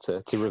a while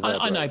to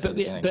reverberate. I know, but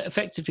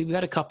effectively, we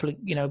had a couple of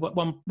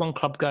one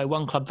club go,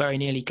 one club very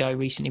nearly go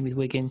recently with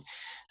Wigan,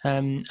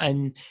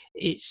 and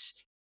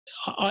it's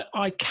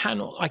I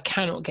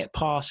cannot get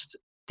past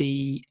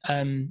the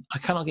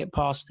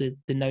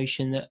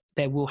notion that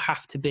there will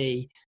have to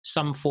be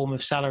some form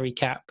of salary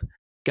cap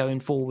going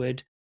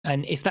forward,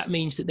 and if that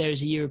means that there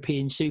is a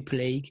European Super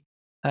League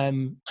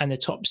and the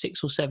top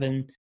 6 or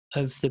 7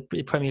 of the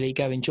Premier League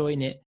go and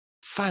join it,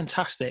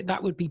 fantastic.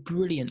 That would be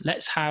brilliant.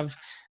 Let's have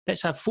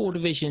 4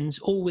 divisions,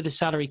 all with a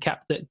salary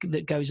cap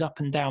that goes up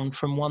and down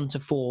from 1 to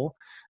 4.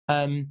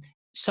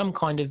 Some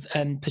kind of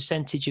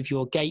percentage of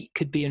your gate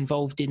could be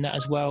involved in that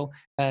as well,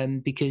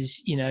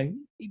 because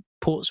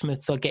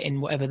Portsmouth are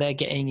getting whatever they're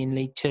getting in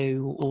League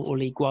 2 or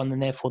League 1,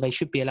 and therefore they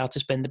should be allowed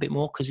to spend a bit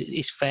more because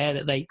it's fair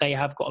that they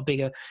have got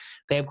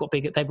they've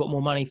got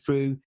more money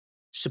through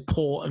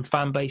support and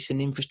fan base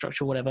and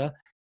infrastructure or whatever.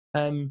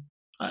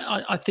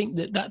 I think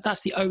that's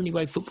the only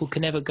way football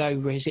can ever go.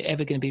 Is it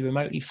ever going to be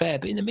remotely fair?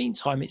 But in the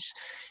meantime, it's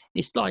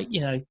like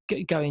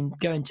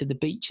going to the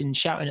beach and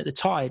shouting at the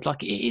tide.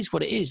 Like, it is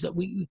what it is. That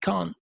we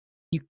can't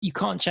you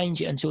can't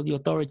change it until the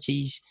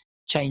authorities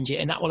change it,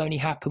 and that will only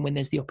happen when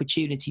there's the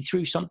opportunity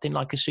through something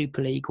like a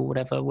Super League or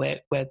whatever, where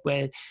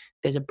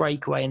there's a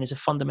breakaway and there's a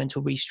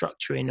fundamental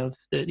restructuring of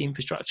the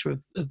infrastructure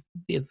of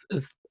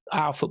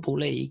our football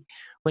league,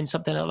 when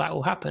something like that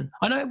will happen.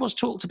 I know it was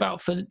talked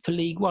about for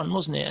League 1,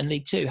 wasn't it, and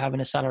League 2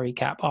 having a salary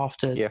cap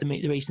after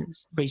the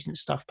recent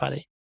stuff,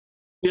 Paddy.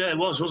 Yeah, it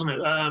was, wasn't it?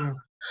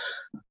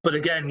 But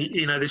again,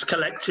 this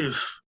collective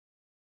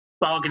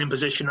bargaining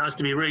position has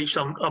to be reached.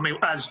 I mean,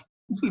 as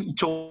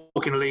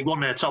talking League 1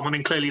 there, Tom, I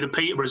mean, clearly the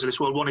Peterboroughs of this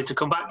world wanted to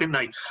come back, didn't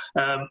they?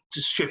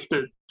 To shift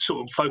the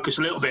sort of focus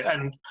a little bit.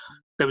 And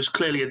there was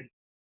clearly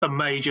a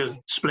major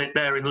split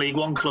there in League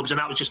 1 clubs, and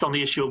that was just on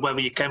the issue of whether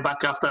you came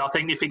back after. I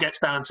think if it gets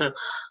down to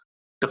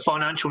the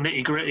financial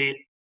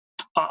nitty-gritty,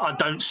 I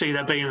don't see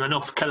there being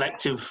enough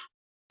collective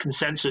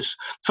consensus.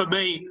 For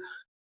me,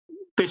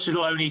 this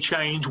will only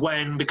change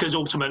because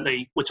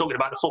ultimately we're talking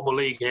about the Football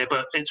League here,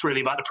 but it's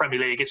really about the Premier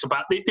League. It's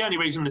about the only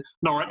reason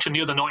Norwich and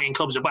the other 19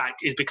 clubs are back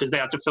is because they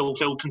had to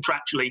fulfil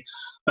contractually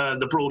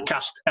the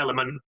broadcast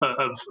element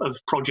of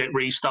Project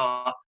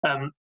Restart.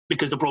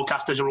 Because the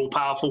broadcasters are all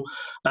powerful,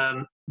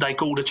 they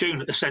called a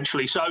tune,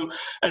 essentially. So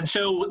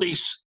until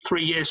these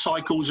 3-year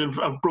cycles of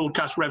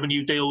broadcast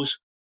revenue deals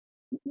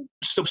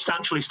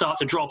substantially start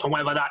to drop, and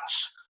whether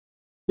that's,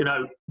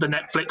 the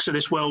Netflix of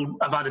this world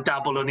have had a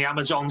dabble, and the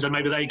Amazons, and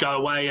maybe they go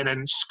away, and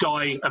then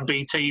Sky and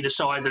BT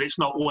decide that it's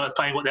not worth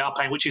paying what they are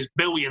paying, which is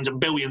billions and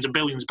billions and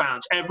billions of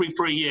pounds every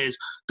 3 years,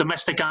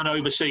 domestic and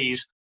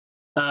overseas.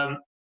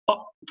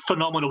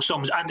 Phenomenal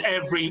sums, and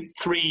every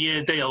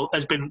 3-year deal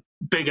has been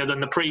bigger than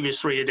the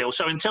previous 3-year deal.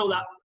 So until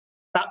that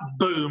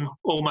boom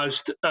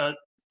almost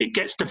it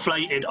gets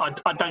deflated,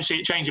 I don't see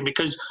it changing,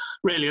 because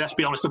really, let's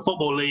be honest, the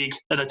Football League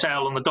are the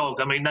tail on the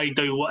dog. I mean, they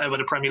do whatever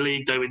the Premier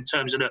League do in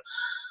terms of the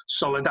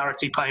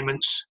solidarity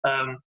payments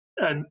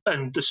and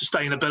the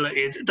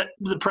sustainability.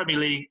 The Premier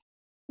League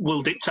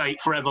will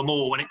dictate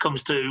forevermore when it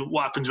comes to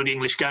what happens with the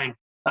English game,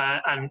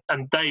 and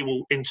they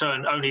will in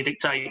turn only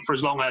dictate for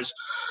as long as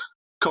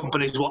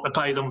companies want to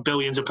pay them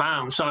billions of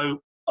pounds.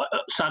 So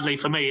sadly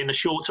for me, in the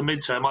short to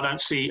mid-term, I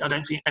don't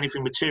think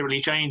anything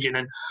materially changing,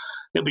 and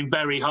it'll be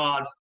very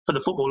hard for the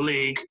Football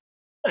League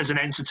as an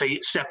entity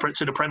separate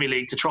to the Premier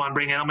League to try and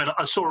bring in. I mean,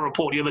 I saw a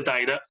report the other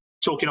day that,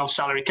 talking of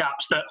salary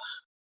caps, that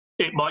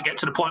it might get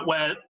to the point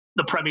where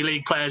the Premier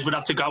League players would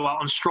have to go out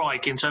on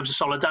strike in terms of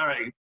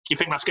solidarity. Do you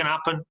think that's going to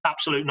happen?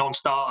 Absolute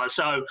non-starter.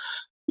 So,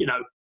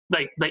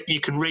 you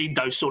can read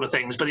those sort of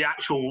things, but the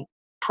actual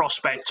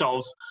prospect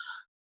of,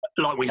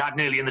 like we had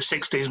nearly in the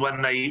 60s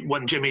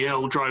when Jimmy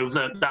Hill drove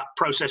that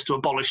process to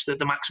abolish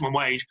the maximum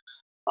wage,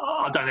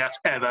 I don't think that's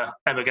ever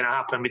going to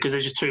happen, because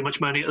there's just too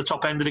much money at the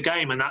top end of the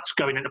game, and that's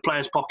going into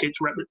players' pockets,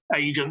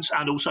 agents,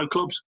 and also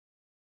clubs.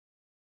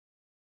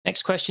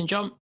 Next question,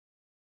 John.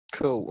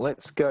 Cool.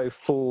 Let's go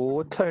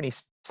for Tony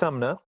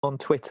Sumner on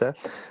Twitter,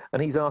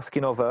 and he's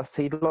asking of us,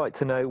 he'd like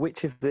to know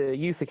which of the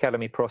youth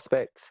academy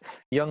prospects,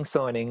 young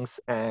signings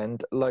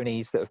and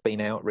loanees that have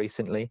been out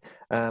recently,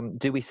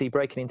 do we see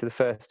breaking into the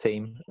first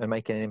team and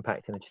making an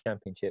impact in the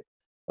Championship?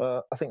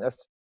 I think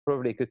that's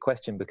probably a good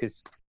question,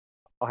 because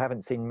I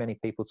haven't seen many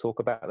people talk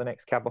about the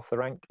next cab off the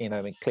rank.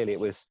 I mean, clearly it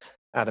was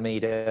Adam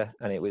Eder,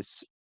 and it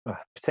was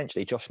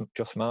potentially Josh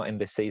Martin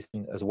this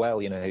season as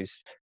well,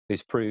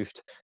 who's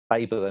proved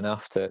able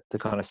enough to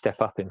kind of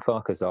step up in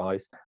Farke's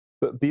eyes.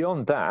 But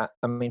beyond that,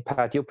 I mean,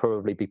 Pad, you'll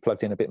probably be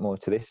plugged in a bit more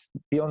to this.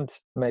 Beyond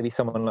maybe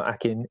someone like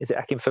Akin, is it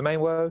Akin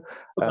Firmino?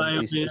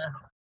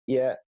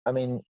 Yeah, I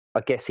mean,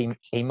 I guess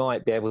he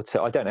might be able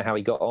to. I don't know how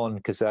he got on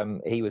because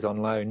he was on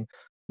loan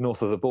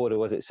north of the border.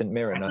 Was it St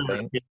Mirren? I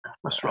think. Yeah,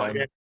 that's right.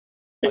 Yeah.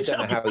 I don't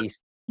know how he.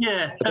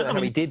 Yeah, I don't know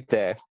how he did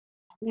there.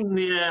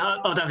 Yeah,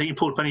 I don't think he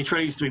pulled any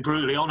trees, to be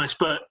brutally honest.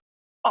 But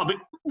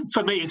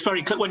for me, it's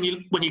very clear when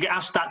you get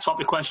asked that type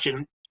of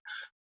question.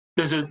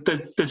 There's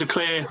a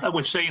clear, and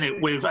we've seen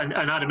it with and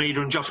Adam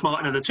Eder and Josh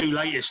Martin are the two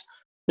latest.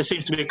 There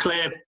seems to be a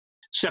clear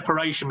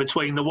separation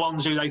between the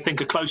ones who they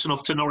think are close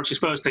enough to Norwich's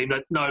first team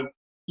that no,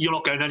 you're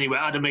not going anywhere.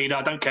 Adam Eder,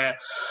 I don't care.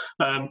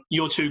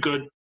 You're too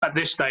good at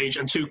this stage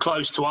and too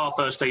close to our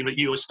first team that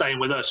you are staying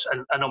with us.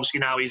 And obviously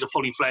now he's a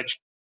fully fledged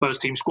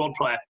first team squad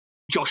player.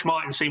 Josh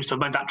Martin seems to have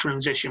made that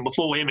transition.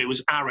 Before him, it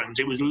was Aarons,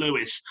 it was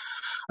Lewis.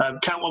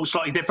 Cantwell was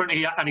slightly different,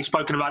 and he's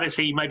spoken about this.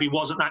 He maybe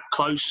wasn't that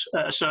close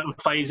at a certain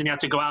phase, and he had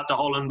to go out to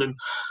Holland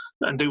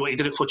and do what he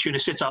did at Fortuna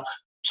Sittard.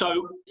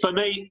 So for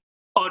me,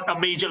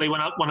 immediately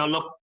when I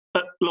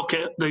look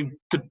at the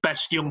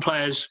best young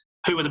players,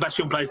 who are the best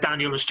young players,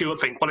 Daniel and Stuart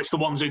think, well, it's the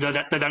ones who they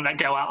don't let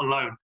go out on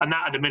loan. And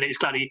that at the minute is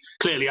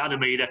clearly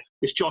Adam Eder,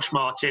 it's Josh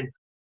Martin,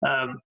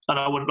 and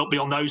I wouldn't look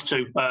beyond those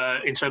two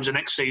in terms of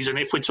next season.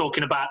 If we're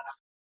talking about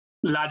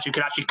lads who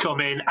could actually come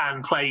in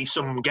and play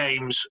some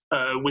games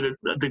with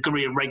a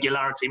degree of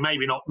regularity,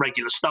 maybe not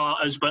regular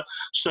starters, but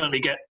certainly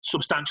get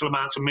substantial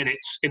amounts of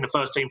minutes in the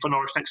first team for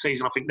Norwich next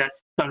season. I think that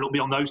don't look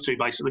beyond those two,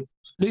 basically.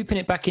 Looping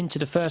it back into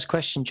the first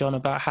question, John,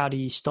 about how do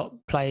you stop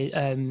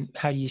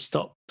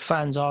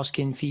fans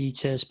asking for you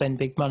to spend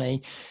big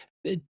money?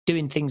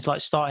 Doing things like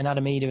starting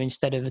Adam Eder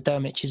instead of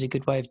Dermich is a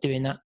good way of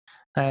doing that.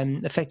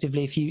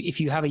 Effectively, if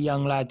you have a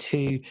young lad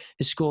who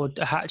has scored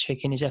a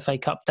hat-trick in his FA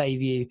Cup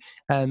debut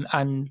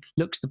and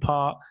looks the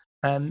part,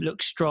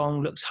 looks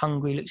strong, looks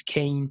hungry, looks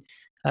keen,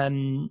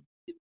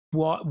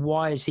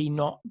 why is he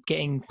not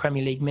getting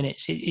Premier League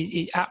minutes?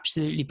 It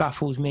absolutely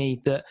baffles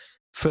me that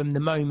from the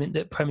moment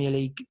that Premier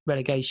League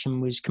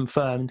relegation was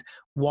confirmed,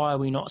 why are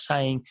we not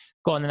saying,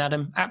 go on then,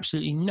 Adam,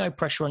 absolutely no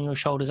pressure on your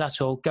shoulders at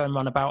all, go and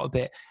run about a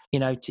bit. You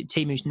know,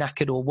 Timu's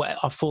knackered or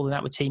I've fallen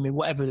out with Timu,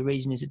 whatever the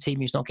reason is that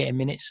Timu's not getting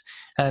minutes.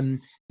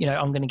 You know,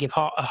 I'm going to give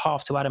a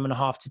half to Adam and a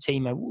half to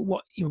Timu.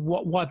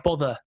 Why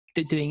bother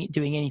doing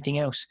anything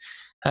else?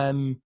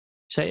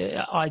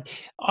 So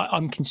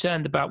I'm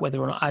concerned about whether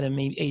or not Adam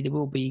Eder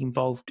will be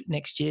involved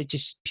next year,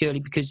 just purely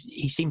because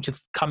he seemed to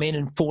come in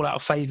and fall out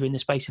of favour in the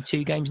space of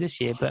 2 games this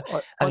year. But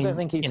I don't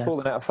think he's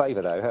fallen out of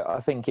favour, though. I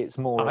think it's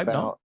more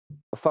about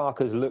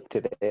Farke's looked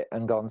at it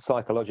and gone,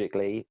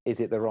 psychologically,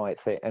 is it the right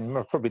thing? And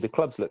probably the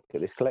club's looked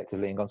at this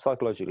collectively and gone,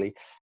 psychologically,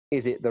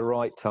 is it the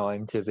right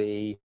time to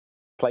be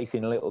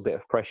placing a little bit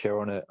of pressure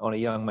on a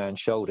young man's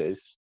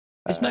shoulders?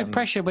 There's no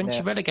pressure when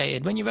you're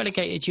relegated. When you're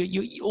relegated,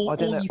 all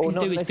you can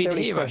do is be the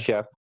hero.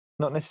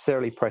 Not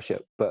necessarily pressure,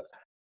 but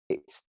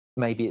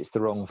maybe it's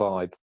the wrong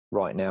vibe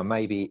right now.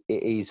 Maybe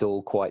it is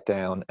all quite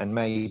down, and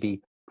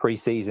maybe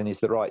pre-season is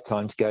the right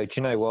time to go, do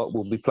you know what?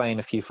 We'll be playing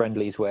a few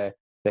friendlies where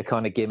they're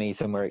kind of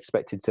gimmies and we're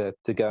expected to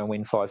go and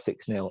win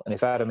 5-6-0. And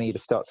if Adam Eder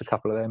starts a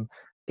couple of them,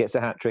 gets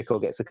a hat-trick or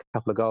gets a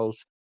couple of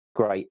goals,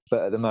 great.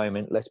 But at the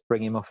moment, let's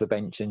bring him off the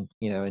bench and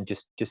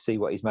just see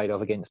what he's made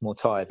of against more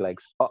tired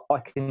legs. I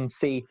can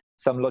see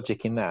some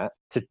logic in that.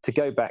 To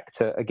go back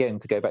to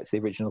the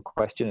original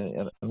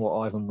question and what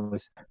Ivan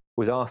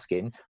was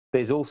asking,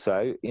 there's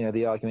also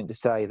the argument to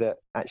say that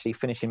actually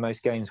finishing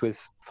most games with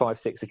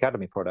 5-6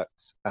 academy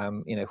products,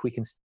 if we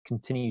can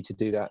continue to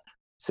do that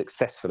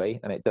successfully,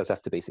 and it does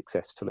have to be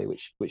successfully,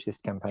 which this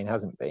campaign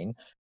hasn't been,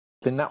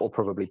 then that will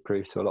probably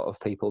prove to a lot of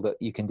people that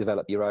you can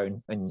develop your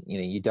own, and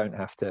you don't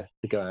have to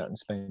go out and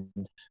spend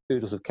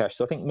oodles of cash.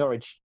 So I think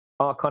Norwich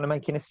are kind of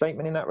making a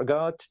statement in that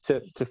regard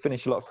to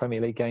finish a lot of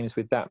Premier League games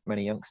with that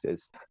many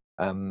youngsters,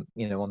 on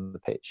the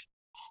pitch.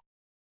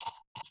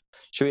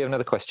 Should we have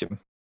another question?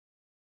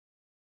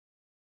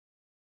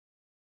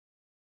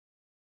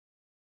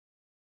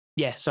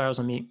 Yeah, sorry, I was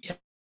on mute. Yeah.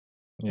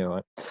 Yeah,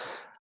 right.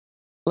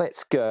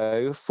 Let's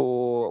go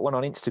for one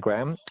on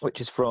Instagram,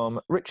 which is from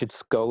Richard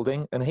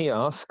Scolding, and he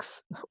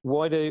asks,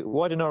 why do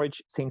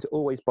Norwich seem to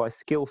always buy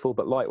skillful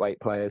but lightweight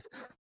players?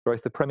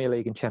 Both the Premier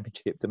League and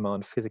Championship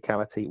demand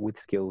physicality with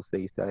skills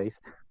these days.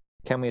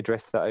 Can we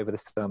address that over the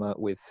summer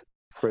with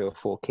 3 or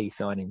 4 key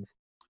signings?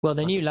 Well,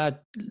 the new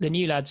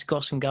lad's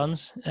got some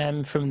guns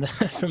from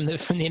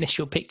the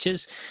initial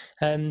pictures.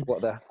 What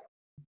the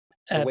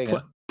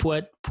winger?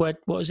 What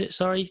was it?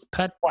 Sorry,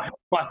 Pad.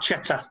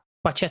 Pacheta.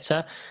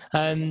 So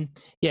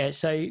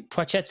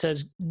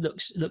Pacheta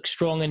looks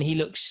strong, and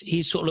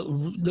he sort of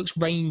looks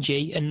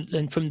rangy,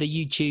 and from the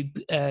YouTube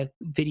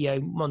video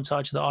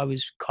montage that I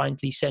was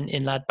kindly sent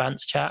in Lad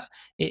Bant's chat,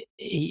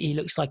 he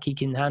looks like he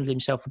can handle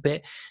himself a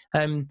bit.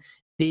 I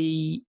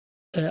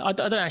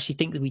don't actually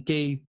think that we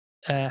do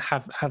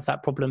have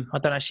that problem. I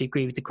don't actually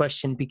agree with the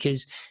question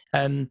because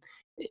we've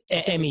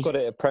got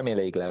it at Premier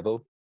League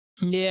level.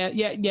 Yeah. I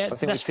think That's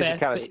with fair.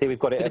 physicality, we've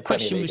got it at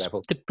Premier League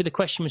level. The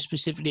question was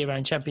specifically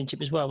around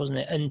Championship as well, wasn't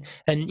it?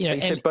 And you know,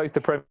 he said both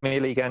the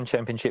Premier League and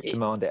Championship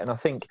demand it, and I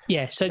think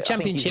so Championship,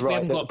 I think he's right, we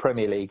haven't got the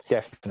Premier League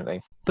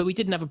definitely. But we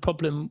didn't have a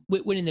problem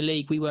winning the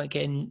league. We weren't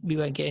getting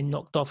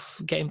knocked off,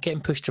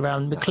 getting pushed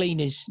around. McLean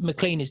is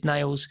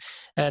nails.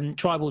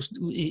 Tribals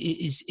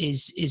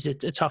is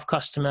a tough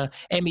customer.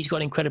 Emmy's got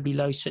an incredibly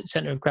low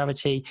centre of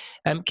gravity.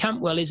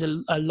 Cantwell is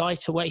a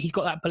lighter weight. He's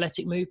got that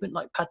balletic movement,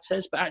 like Pad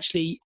says, but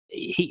actually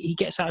he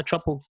gets out of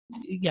trouble,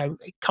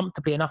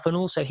 comfortably enough. And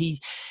also he's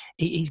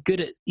good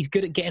at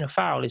getting a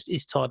foul.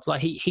 Is Todd,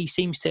 like he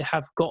seems to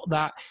have got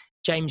that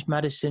James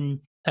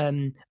Maddison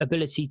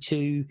ability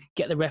to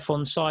get the ref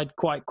on side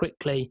quite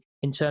quickly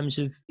in terms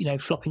of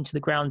flopping to the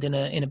ground in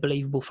a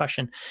believable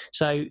fashion.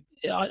 So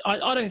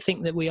I don't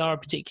think that we are a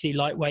particularly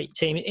lightweight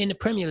team in the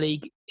Premier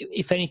League.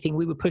 If anything,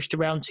 we were pushed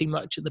around too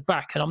much at the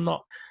back,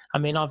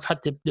 and I've had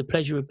the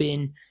pleasure of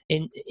being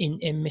in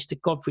Mr.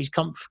 Godfrey's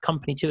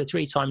company 2 or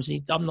 3 times.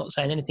 I'm not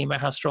saying anything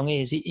about how strong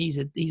he is. He's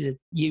a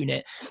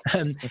unit,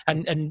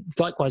 and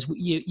likewise,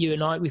 you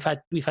and I, we've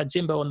had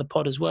Zimbo on the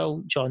pod as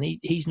well, John.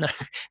 He's no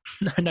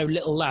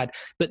little lad,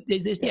 but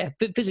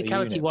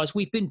physicality wise,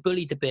 we've been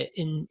bullied a bit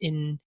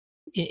in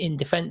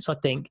defence. I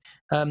think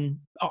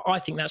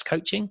that's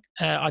coaching.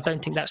 I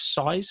don't think that's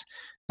size.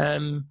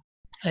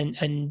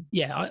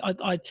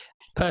 I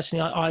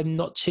personally, I'm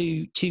not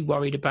too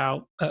worried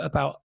about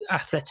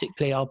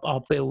athletically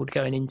our build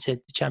going into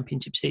the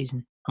Championship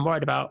season. I'm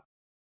worried about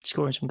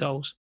scoring some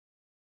goals.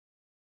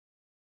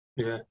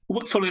 Yeah.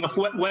 Funnily enough,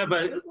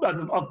 Webber,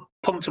 I've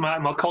pumped him out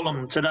in my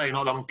column today,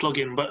 not that I'm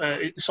plugging, but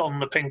it's on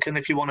the Pink, and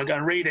if you want to go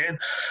and read it.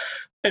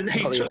 And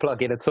he not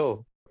plugging at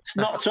all. It's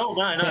not at all,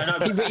 no.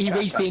 He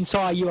reads the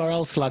entire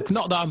URL slug,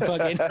 not that I'm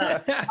plugging.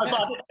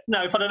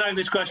 No, if I'd have known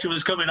this question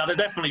was coming, I'd have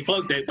definitely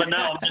plugged it, but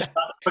now I'm just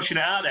pushing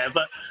it out there.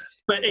 But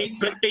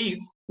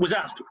he was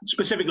asked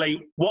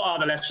specifically, what are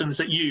the lessons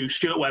that you,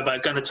 Stuart Webber, are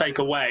going to take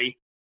away?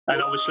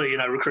 And obviously,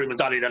 recruitment,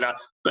 da-da-da-da.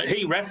 But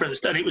he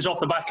referenced, and it was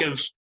off the back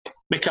of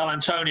Mikel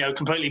Antonio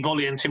completely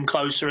bullying Tim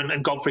Closer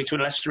and Godfrey to a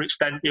lesser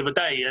extent the other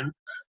day.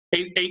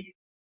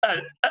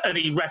 And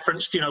he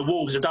referenced,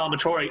 Wolves, Adama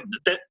Traore,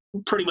 that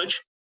pretty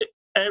much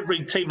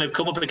every team they've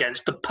come up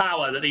against, the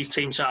power that these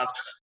teams have,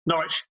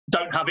 Norwich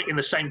don't have it in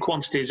the same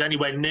quantities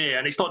anywhere near.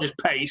 And it's not just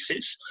pace,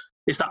 it's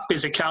that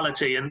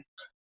physicality. And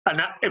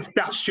that, if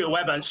that's Stuart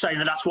Webber saying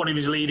that that's one of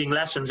his leading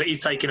lessons that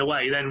he's taken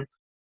away, then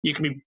you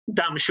can be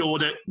damn sure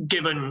that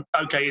given,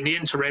 in the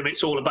interim,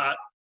 it's all about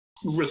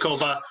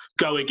recover,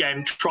 go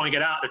again, try and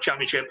get out of the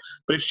Championship.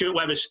 But if Stuart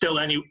Webber's still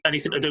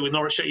anything to do with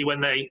Norwich City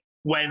when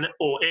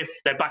or if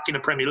they're back in the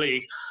Premier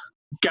League,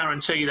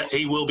 guarantee that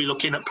he will be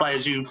looking at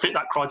players who fit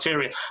that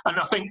criteria. And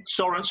I think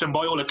Sorensen,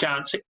 by all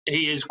accounts,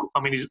 he is.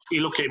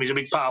 You look at him; he's a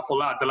big, powerful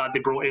lad. The lad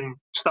they brought in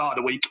start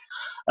of the week,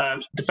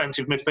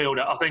 defensive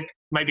midfielder. I think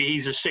maybe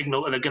he's a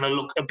signal that they're going to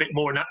look a bit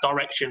more in that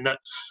direction. That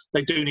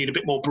they do need a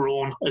bit more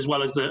brawn as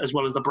well as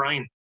the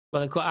brain.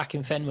 Well, they've got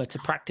Akinfenwa to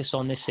practice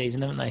on this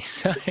season, haven't they?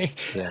 So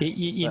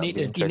you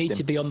need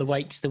to be on the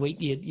weights the week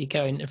you're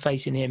going and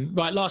facing him.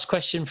 Right, last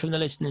question from the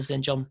listeners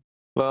then, John.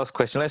 Last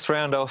question. Let's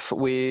round off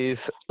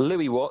with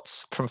Louis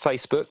Watts from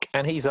Facebook,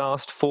 and he's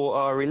asked for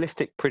our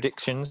realistic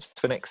predictions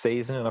for next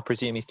season, and I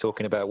presume he's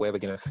talking about where we're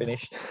going to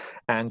finish.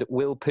 And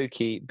will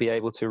Pookie be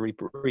able to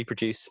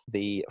reproduce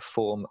the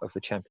form of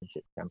the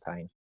Championship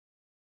campaign?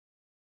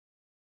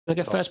 I'll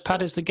go first,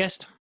 Pad, as the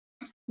guest.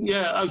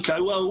 Yeah, okay.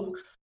 Well,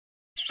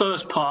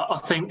 first part, I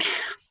think,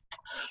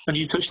 and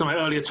you touched on it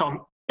earlier,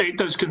 Tom, it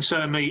does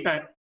concern me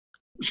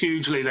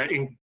hugely that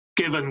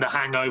given the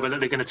hangover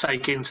that they're going to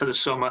take into the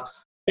summer,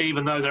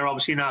 even though they're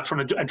obviously now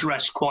trying to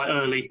address quite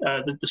early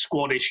the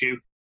squad issue,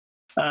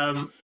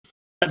 an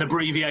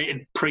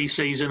abbreviated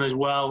pre-season as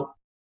well.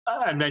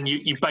 And then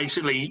you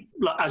basically,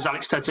 as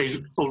Alex Tette's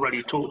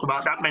already talked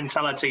about, that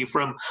mentality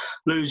from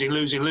losing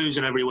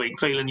every week,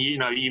 feeling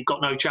you've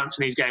got no chance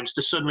in these games,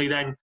 to suddenly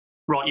then,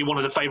 right, you're one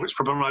of the favourites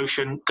for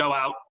promotion, go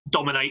out,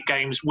 dominate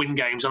games, win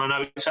games. And I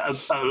know it's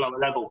at a lower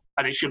level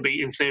and it should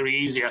be, in theory,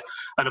 easier.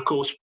 And of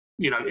course,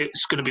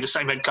 it's going to be the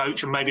same head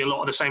coach and maybe a lot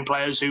of the same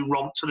players who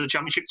romped to the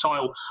Championship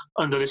title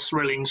under this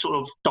thrilling sort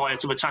of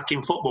diet of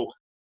attacking football.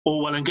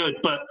 All well and good,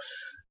 but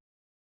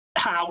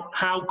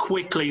how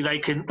quickly they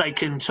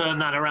can turn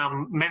that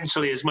around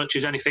mentally as much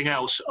as anything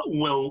else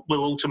will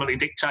ultimately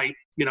dictate,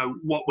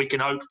 what we can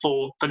hope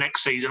for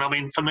next season. I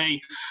mean, for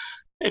me,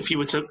 if you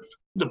were to,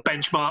 the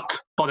benchmark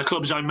by the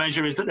club's own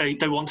measure is that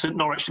they wanted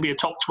Norwich to be a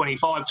top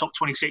 25, top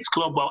 26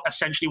 club. Well,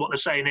 essentially what they're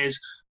saying is,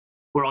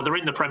 we're either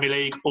in the Premier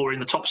League or in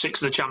the top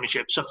 6 of the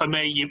Championship. So for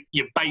me,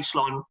 your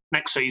baseline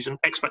next season,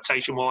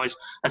 expectation-wise,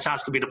 it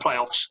has to be the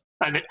playoffs.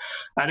 And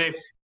if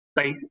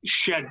they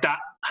shed that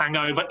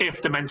hangover,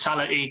 if the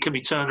mentality can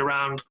be turned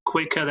around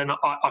quicker, then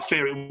I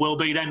fear it will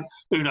be. Then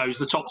who knows?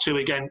 The top 2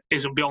 again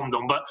isn't beyond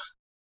them. But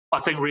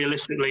I think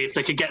realistically, if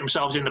they could get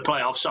themselves in the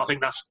playoffs, I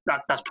think that's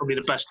probably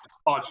the best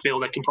I feel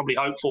they can probably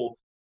hope for.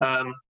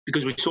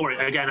 Because we saw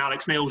it again,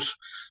 Alex Neil's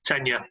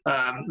tenure,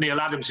 Neil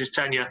Adams'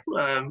 tenure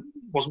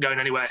wasn't going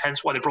anywhere,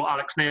 hence why they brought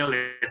Alex Neil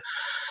in.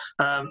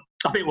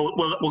 I think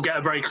we'll get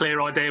a very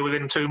clear idea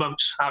within 2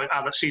 months how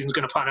that season's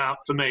going to pan out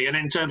for me. And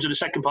in terms of the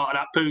second part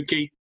of that,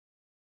 Pookie,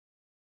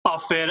 I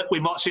fear that we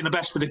might see the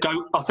best of the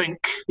GOAT. I think,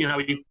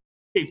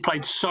 he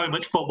played so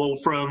much football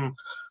from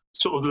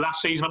sort of the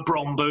last season at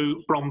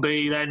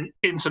Bromby, then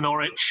into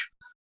Norwich,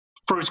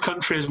 for his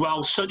country as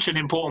well. Such an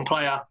important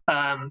player.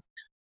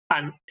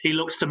 And he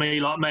looks to me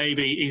like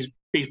maybe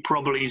he's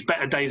probably his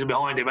better days are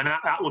behind him. And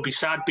that would be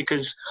sad,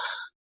 because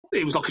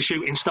it was like a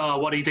shooting star.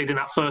 What he did in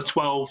that first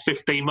 12,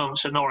 15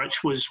 months at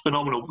Norwich was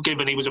phenomenal,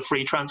 given he was a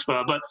free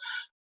transfer. But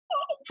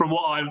from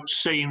what I've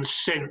seen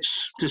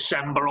since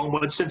December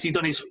onwards, since he's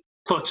done his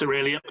footer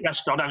really at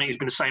Leicester, I don't think he's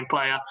been the same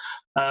player.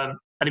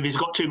 And if he's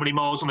got too many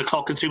miles on the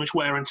clock and too much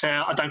wear and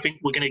tear, I don't think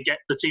we're going to get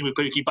the team with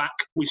Pookie back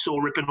we saw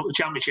ripping up the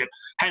Championship.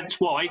 Hence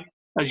why,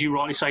 as you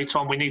rightly say,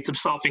 Tom, we need to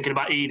start thinking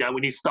about Ida. We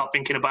need to start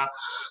thinking about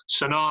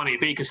Sonani,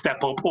 if he can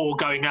step up, or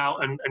going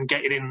out and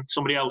getting in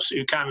somebody else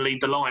who can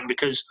lead the line.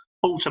 Because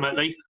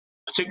ultimately,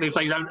 particularly if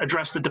they don't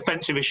address the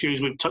defensive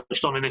issues we've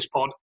touched on in this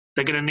pod,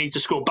 they're going to need to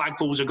score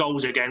bagfuls of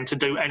goals again to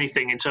do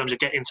anything in terms of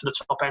getting to the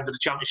top end of the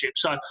Championship.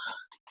 So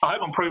I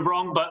hope I'm proved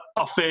wrong, but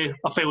I fear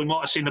we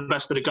might have seen the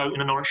best of the GOAT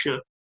in a Norwich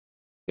shirt.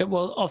 Yeah,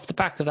 well, off the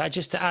back of that,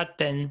 just to add,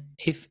 then,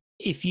 if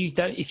you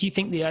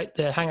think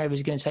the hangover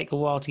is going to take a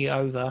while to get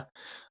over,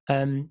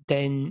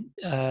 then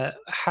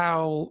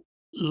how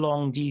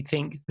long do you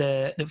think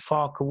that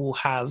Farke will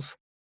have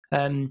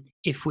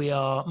if we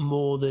are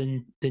more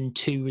than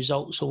 2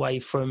 results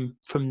away from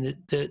the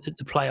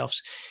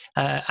playoffs?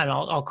 And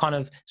I'll kind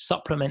of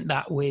supplement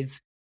that with,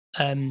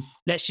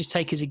 let's just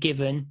take as a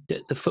given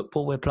that the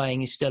football we're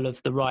playing is still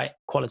of the right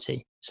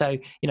quality. So,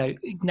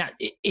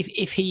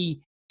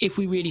 if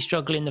we really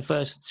struggle in the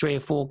first 3 or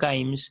 4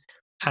 games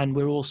and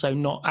we're also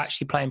not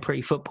actually playing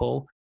pretty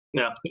football,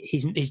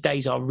 his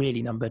days are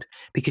really numbered,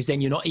 because then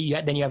you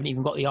haven't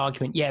even got the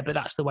argument, but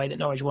that's the way that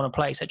Norwich want to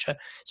play, etc.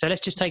 So let's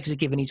just take as a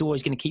given he's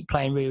always going to keep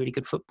playing really, really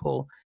good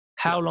football.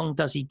 How long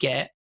does he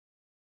get,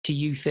 do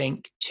you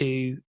think,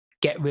 to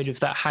get rid of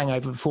that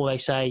hangover before they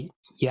say,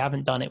 you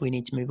haven't done it, we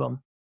need to move on?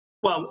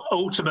 Well,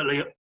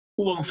 ultimately,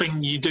 one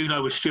thing you do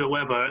know with Stuart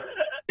Webber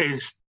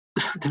is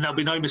there'll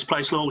be no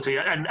misplaced loyalty.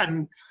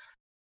 And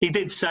he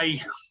did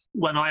say,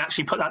 when I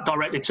actually put that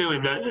directly to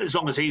him, that as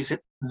long as he's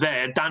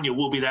there, Daniel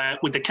will be there,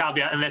 with the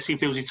caveat, unless he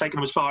feels he's taken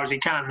him as far as he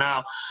can.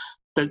 Now,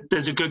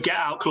 there's a good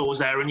get-out clause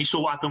there, and you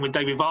saw what happened with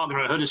David Wagner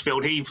at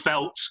Huddersfield. He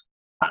felt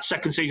that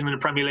second season in the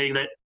Premier League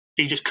that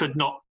he just could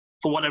not,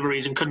 for whatever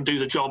reason, couldn't do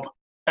the job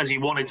as he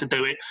wanted to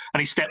do it,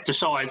 and he stepped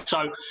aside.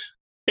 So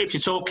if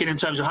you're talking in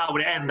terms of how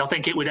would it end, I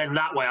think it would end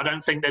that way. I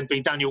don't think there'd be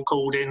Daniel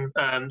called in,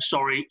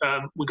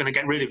 we're going to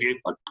get rid of you,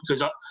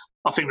 because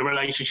I think the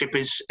relationship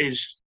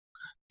is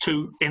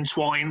too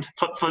entwined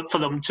for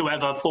them to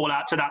ever fall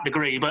out to that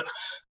degree. But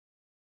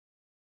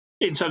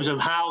in terms of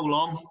how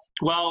long,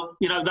 well,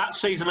 that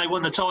season they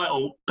won the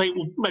title,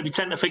 people maybe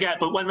tend to forget,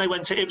 but when they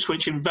went to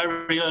Ipswich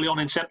very early on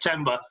in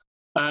September,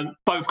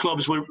 both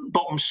clubs were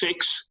bottom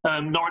 6.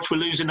 Norwich were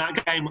losing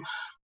that game.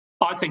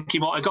 I think he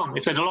might have gone.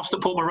 If they'd have lost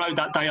at Portman Road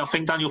that day, I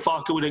think Daniel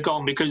Farke would have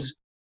gone, because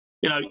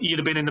you'd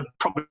have been in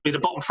probably the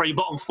bottom 3,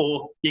 bottom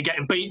 4. You're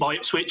getting beat by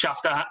Ipswich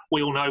after,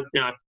 we all know,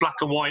 black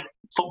and white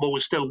football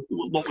was still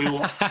what we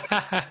want.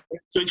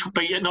 Ipswich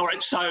beat at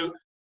Norwich, so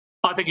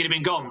I think he'd have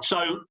been gone.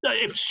 So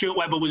if Stuart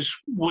Webber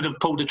would have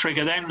pulled the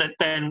trigger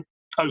then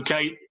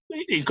okay,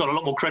 he's got a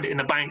lot more credit in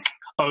the bank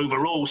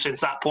overall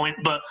since that point.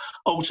 But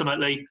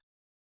ultimately,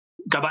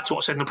 go back to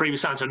what I said in the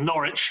previous answer,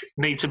 Norwich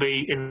need to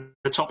be in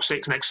the top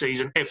 6 next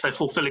season if they're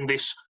fulfilling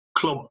this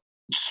club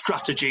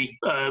strategy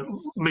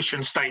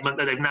mission statement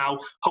that they've now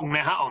hung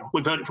their hat on.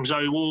 We've heard it from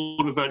Zoe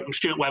Ward, we've heard it from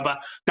Stuart Webber,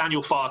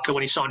 Daniel Farke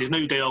when he signed his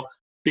new deal.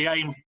 The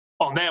aim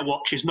on their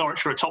watch is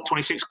Norwich for a top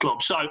 26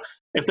 club. So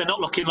if they're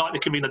not looking like they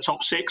can be in the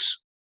top 6,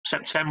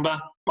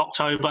 September,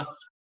 October,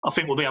 I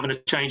think we'll be having a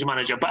change of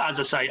manager. But as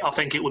I say, I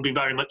think it would be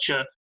very much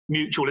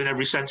mutual in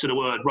every sense of the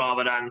word,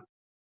 rather than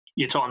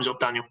your time's up,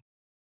 Daniel.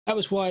 That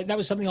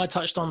was something I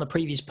touched on the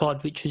previous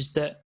pod, which was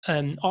that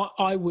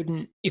I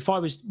wouldn't, if I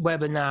was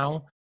Webber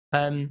now,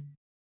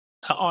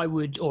 I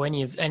would, or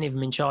any of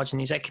them in charge in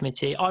the exec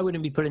committee, I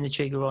wouldn't be pulling the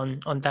trigger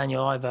on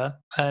Daniel either.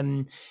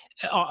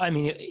 I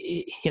mean,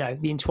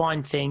 the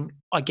entwined thing,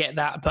 I get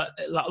that, but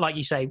like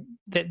you say,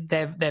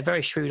 they're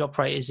very shrewd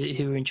operators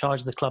who are in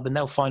charge of the club, and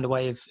they'll find a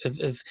way of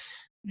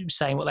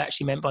saying what they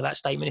actually meant by that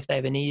statement if they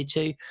ever needed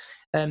to.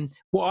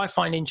 What I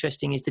find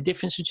interesting is the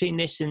difference between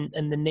this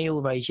and the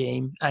Neil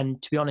regime,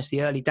 and to be honest,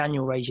 the early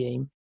Daniel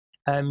regime,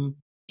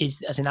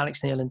 is, as in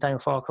Alex Neil and Daniel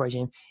Farke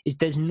regime, is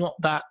there's not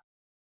that,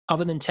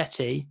 other than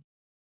Tetty,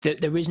 that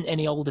there isn't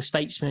any older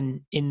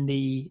statesman in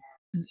the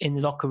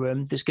locker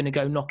room that's going to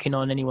go knocking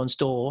on anyone's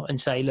door and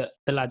say, look,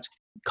 the lads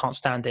can't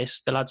stand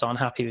this, the lads aren't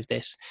happy with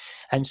this.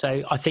 And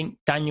so I think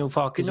Daniel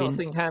Farke's Do you not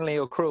think Hanley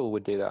or Krul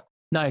would do that?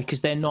 No,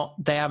 because they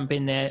haven't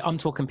been there. I'm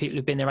talking people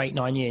who've been there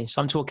 8-9 years.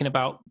 I'm talking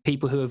about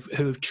people who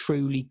have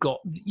truly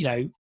got,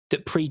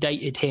 that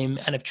predated him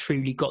and have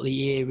truly got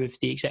the ear of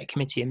the exec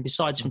committee. And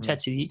besides from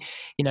Tetty,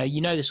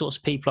 the sorts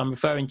of people I'm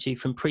referring to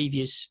from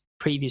previous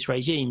previous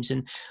regimes.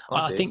 And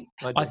I think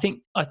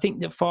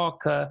that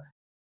Farke,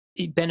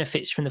 it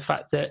benefits from the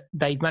fact that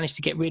they've managed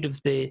to get rid of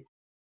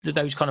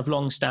those kind of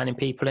long-standing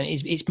people, and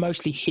it's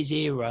mostly his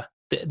era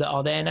that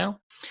are there now.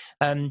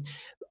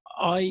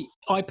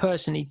 I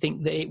personally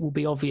think that it will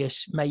be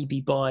obvious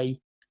maybe by.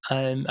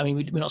 I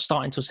mean, we're not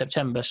starting until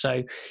September,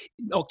 so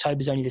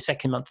October is only the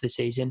second month of the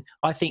season.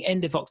 I think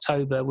end of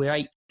October,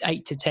 we're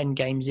 8 to 10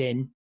 games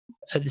in.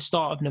 At the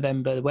start of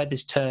November, the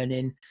weather's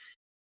turning.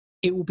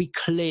 It will be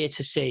clear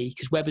to see,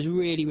 because Webber's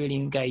really, really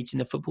engaged in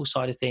the football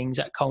side of things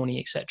at Colney,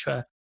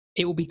 etc.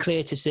 It will be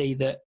clear to see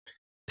that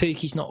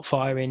Pookie's not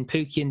firing.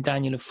 Pookie and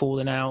Daniel have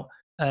fallen out.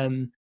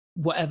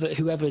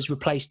 Whoever's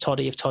replaced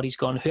Toddy, if Toddy's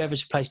gone,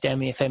 whoever's replaced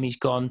Emmy, if Emmy's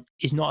gone,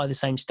 is not at the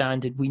same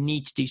standard. We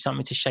need to do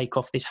something to shake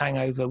off this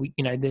hangover.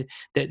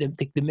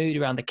 The mood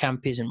around the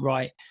camp isn't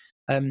right.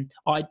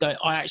 I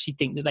actually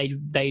think that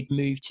they'd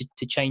move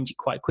to change it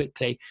quite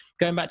quickly.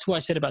 Going back to what I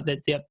said about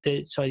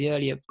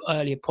the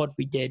earlier pod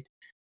we did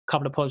a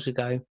couple of pods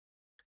ago,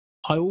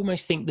 I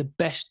almost think the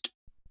best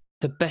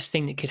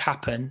thing that could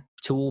happen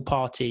to all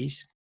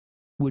parties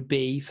would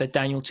be for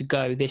Daniel to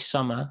go this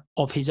summer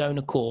of his own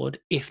accord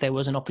if there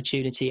was an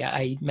opportunity at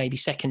a maybe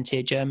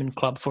second-tier German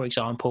club, for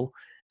example,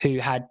 who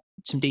had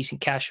some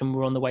decent cash and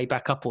were on the way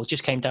back up, or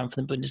just came down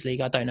from the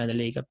Bundesliga. I don't know the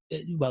league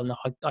well enough.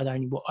 I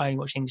only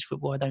watch English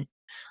football. I'm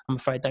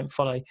afraid, don't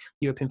follow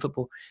European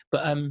football.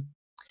 But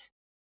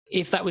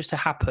if that was to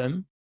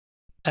happen,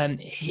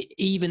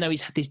 even though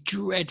he's had this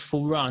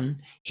dreadful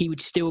run, he would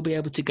still be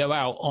able to go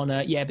out on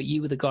but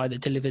you were the guy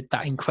that delivered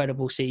that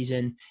incredible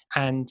season,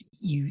 and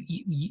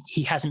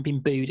he hasn't been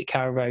booed at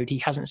Carrow Road. He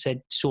hasn't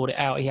said sort it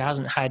out. He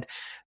hasn't had,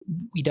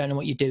 we don't know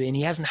what you're doing.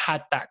 He hasn't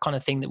had that kind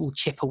of thing that will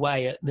chip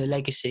away at the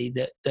legacy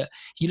that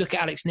you look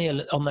at Alex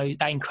Neil on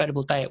that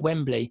incredible day at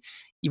Wembley.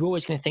 You're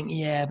always going to think,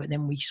 but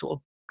then we sort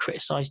of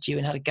criticised you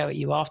and had a go at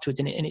you afterwards,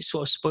 and it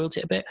sort of spoilt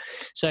it a bit.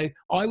 So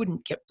I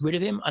wouldn't get rid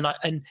of him.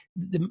 And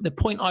the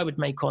point I would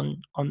make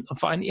on and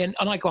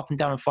I go up and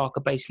down on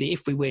Farke. Basically,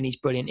 if we win, he's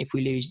brilliant. If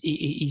we lose,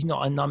 he's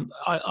not. And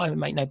I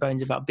make no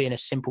bones about being a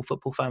simple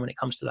football fan when it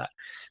comes to that.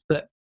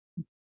 But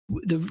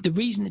the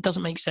reason it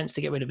doesn't make sense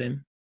to get rid of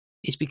him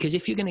is because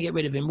if you're going to get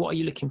rid of him, what are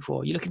you looking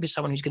for? You're looking for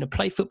someone who's going to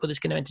play football, that's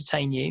going to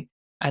entertain you,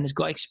 and has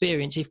got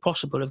experience, if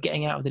possible, of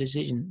getting out of the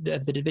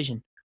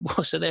division.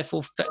 Well, so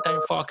therefore,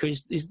 Daniel Farke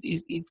is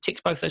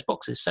ticks both those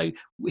boxes. So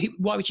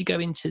why would you go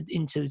into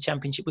the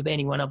Championship with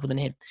anyone other than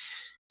him?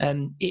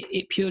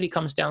 It purely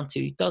comes down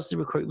to, does the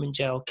recruitment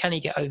gel? Can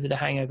he get over the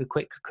hangover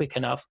quick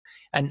enough?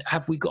 And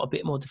have we got a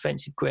bit more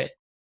defensive grit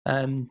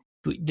than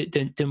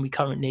we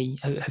currently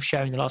have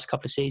shown in the last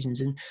couple of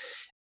seasons? And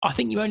I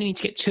think you only need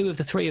to get 2 of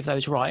the 3 of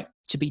those right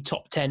to be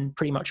top 10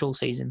 pretty much all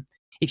season.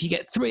 If you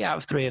get 3 out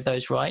of 3 of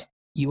those right,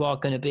 you are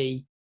going to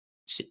be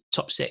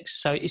top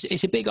 6. So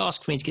it's a big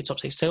ask for me to get top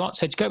 6. So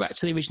to go back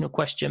to the original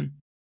question,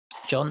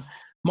 John,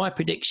 my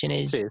prediction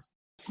is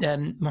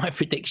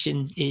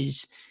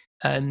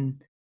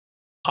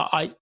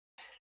I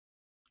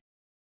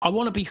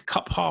want to be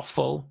cup half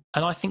full,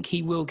 and I think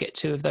he will get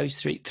 2 of those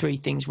three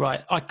things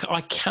right.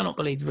 I cannot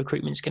believe the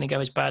recruitment's going to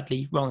go as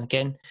badly wrong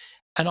again,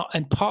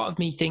 and part of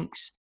me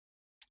thinks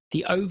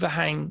the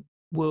overhang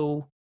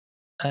will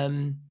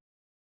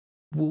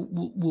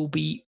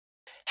be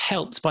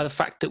helped by the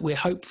fact that we're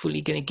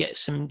hopefully going to get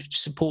some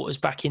supporters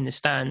back in the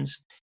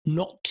stands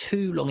not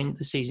too long into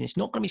the season. It's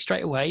not going to be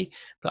straight away,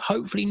 but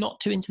hopefully not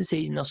too into the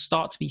season, there'll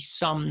start to be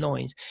some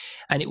noise,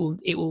 and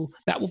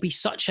that will be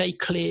such a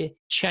clear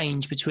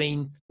change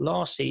between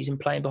last season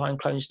playing behind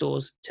closed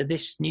doors to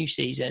this new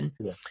season.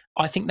 Yeah.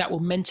 I think that will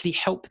mentally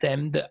help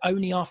them, that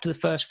only after the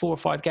first 4 or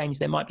 5 games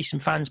there might be some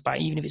fans back,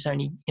 even if it's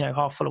only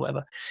half full or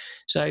whatever.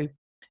 So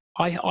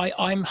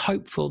I'm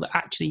hopeful that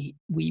actually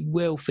we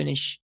will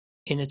finish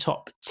in the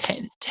top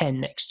 10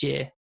 next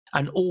year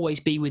and always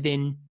be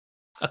within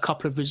a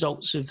couple of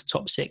results of the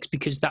top 6,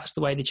 because that's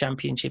the way the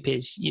Championship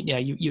is.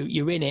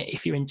 You're in it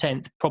if you're in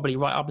 10th, probably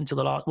right up until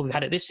the last. Well, we've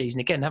had it this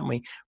season again, haven't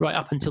we? Right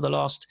up until the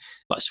last.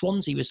 Like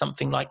Swansea was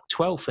something like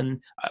 12th,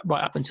 and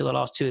right up until the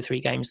last 2 or 3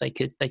 games, they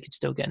could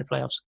still get in the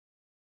playoffs.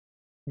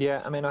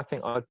 Yeah, I mean, I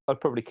think I'd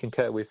probably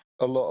concur with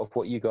a lot of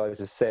what you guys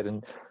have said,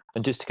 and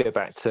just to go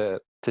back to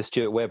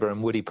Stuart Webber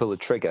and would he pull the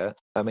trigger?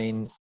 I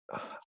mean,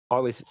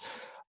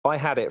 I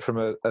had it from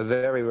a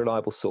very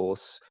reliable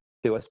source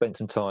who I spent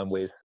some time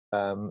with,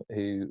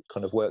 who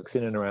kind of works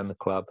in and around the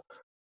club,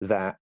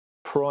 that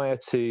prior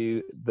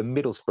to the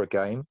Middlesbrough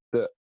game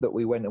that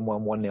we went and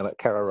won 1-0 at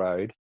Carrow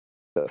Road,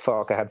 that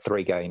Farke had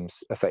 3 games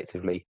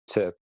effectively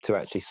to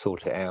actually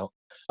sort it out.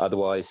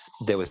 Otherwise,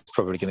 there was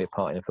probably going to be a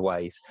parting of the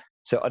ways.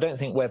 So I don't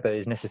think Webber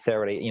is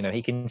necessarily,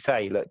 he can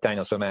say, look,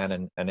 Daniel's my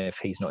man, and if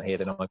he's not here,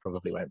 then I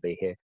probably won't be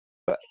here.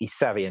 But he's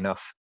savvy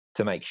enough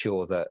to make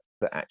sure that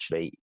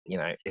actually,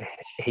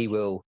 he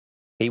will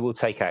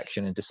take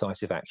action and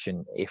decisive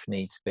action if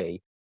needs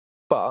be.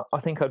 But I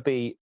think I'd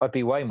be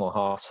way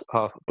more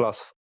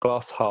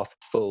glass half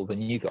full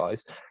than you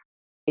guys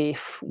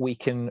if we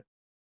can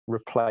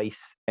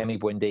replace Emi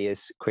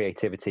Buendia's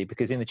creativity,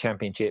 because in the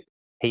Championship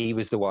He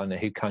was the one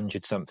who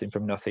conjured something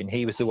from nothing.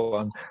 He was the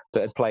one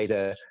that had played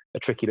a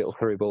tricky little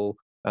through ball,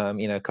 kind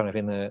of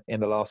in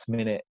the last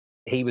minute.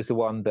 He was the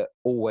one that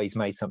always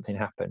made something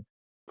happen,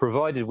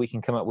 provided we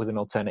can come up with an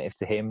alternative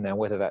to him. Now,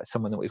 whether that's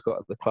someone that we've got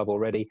at the club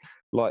already,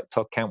 like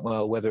Todd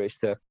Cantwell, whether it's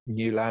the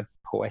new lad,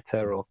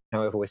 Poeta, or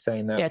however we're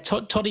saying that. Yeah,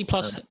 Toddy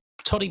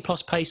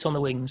plus pace on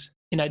the wings.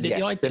 When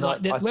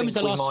was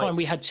the last time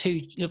we had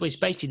two? It was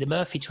basically the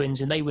Murphy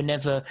twins, and they were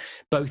never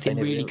both in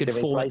really good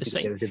form at the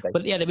same.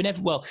 But yeah, they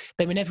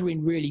were never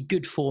in really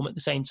good form at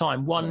the same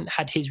time. One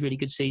had his really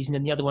good season,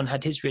 and the other one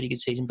had his really good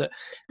season. But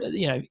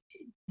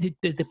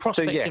the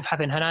prospect of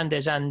having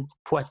Hernandez and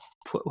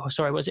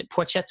was it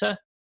Pochetta?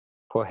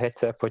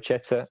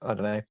 Pochetta, I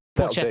don't know.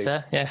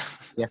 Pochetta, yeah.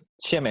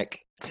 Shemek,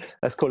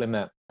 let's call him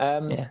that.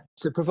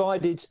 So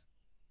provided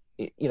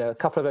a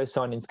couple of those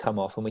signings come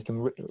off and we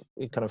can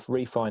kind of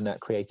refine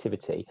that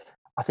creativity,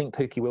 I think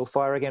Pukki will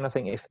fire again. I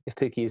think if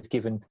Pukki is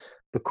given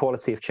the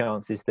quality of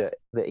chances that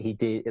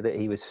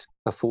he was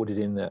afforded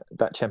in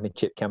that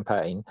championship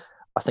campaign,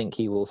 I think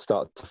he will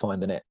start to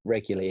find the net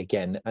regularly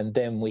again, and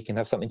then we can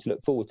have something to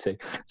look forward to.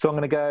 So I'm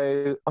going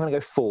to go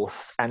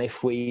fourth, and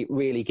if we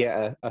really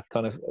get a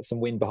kind of some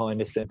wind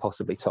behind us, then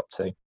possibly top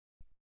two.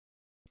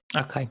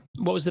 Okay.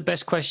 What was the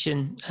best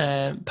question,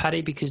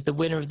 Paddy? Because the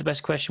winner of the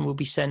best question will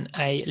be sent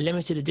a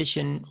limited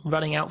edition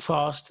running out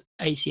fast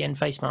ACN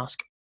face mask.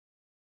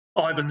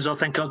 Ivan's, I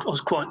think I was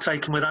quite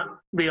taken with that.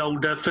 The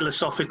old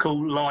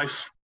philosophical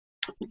life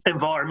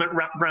environment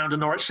wrapped around a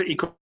Norwich City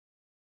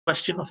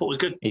question. I thought was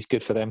good. He's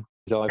good for them.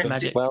 Ivan.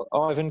 Magic. Well,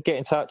 Ivan, get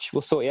in touch.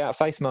 We'll sort you out a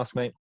face mask,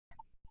 mate.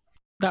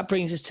 That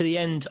brings us to the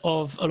end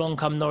of Along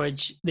Come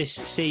Norwich this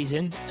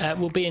season.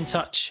 We'll be in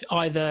touch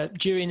either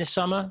during the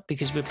summer,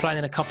 because we're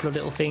planning a couple of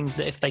little things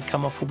that if they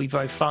come off will be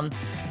very fun.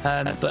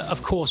 But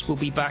of course, we'll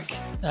be back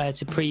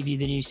to preview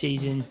the new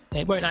season.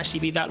 It won't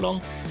actually be that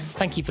long.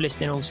 Thank you for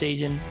listening all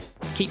season.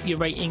 Keep your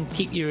rating,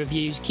 keep your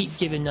reviews, keep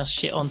giving us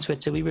shit on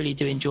Twitter. We really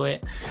do enjoy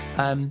it.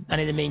 And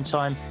in the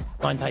meantime,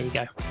 mind how you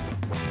go.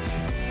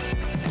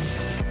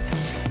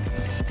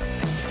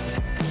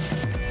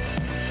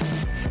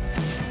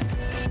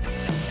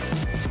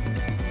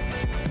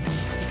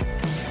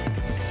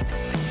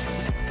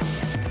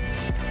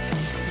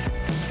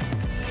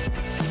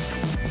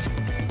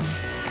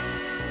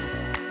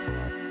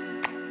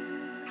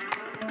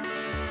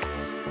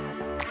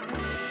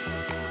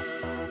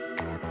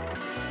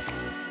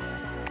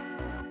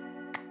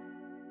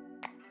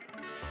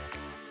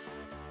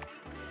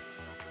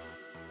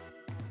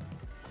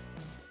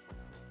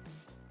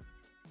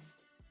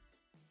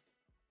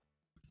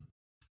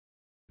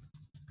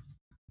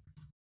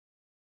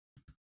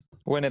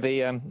 When are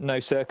the no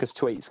circus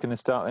tweets going to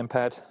start then,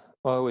 Pad?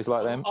 I always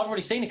like them. I've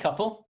already seen a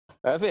couple.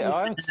 Have you?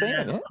 I haven't seen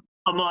them yet.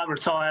 I might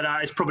retire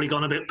that. It's probably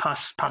gone a bit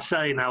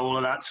passe now, all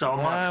of that. So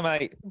I might.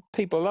 Mate,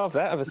 people love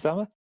that over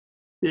summer.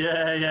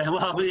 Yeah.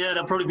 Well, yeah,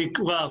 they'll probably be.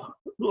 Well,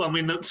 I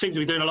mean, they seem to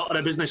be doing a lot of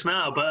their business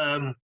now, but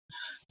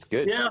it's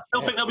good. Yeah, I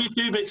still think there'll be a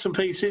few bits and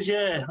pieces.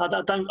 Yeah,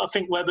 I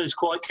think Webber's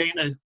quite keen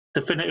to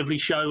definitively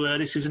show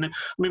this, isn't it?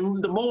 I mean,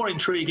 the more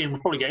intriguing,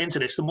 we'll probably get into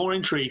this. The more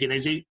intriguing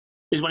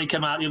is when he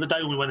came out the other day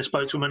when we went and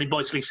spoke to him, and he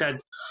basically said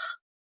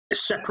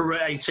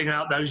separating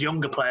out those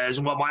younger players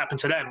and what might happen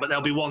to them, but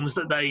there'll be ones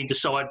that they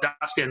decide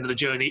that's the end of the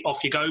journey,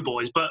 off you go,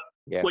 boys. But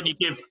when you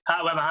give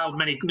how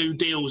many new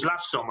deals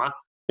last summer,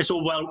 it's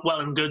all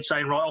well and good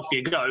saying, right, off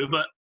you go,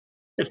 but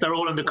if they're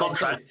all under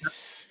contract,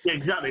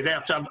 exactly, they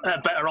have to have a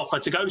better offer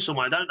to go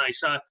somewhere, don't they?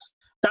 So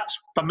that's,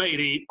 for me,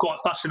 the quite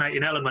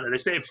fascinating element of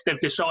this. If they've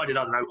decided,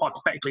 I don't know,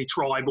 hypothetically,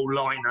 Tribal,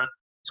 Liner,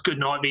 it's good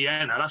night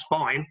Vienna, that's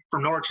fine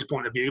from Norwich's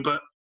point of view,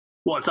 but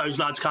what if those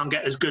lads can't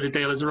get as good a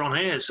deal as they're on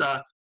here? So,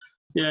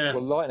 yeah.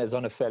 Well, Liner's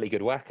on a fairly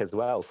good whack as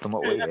well, from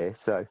what we hear.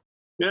 So,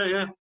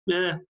 yeah.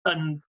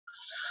 And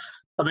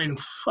I mean,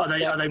 are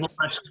they more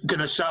or less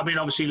going to say? I mean,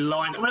 obviously,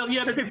 Liner. Well,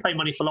 yeah, they did pay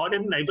money for Liner,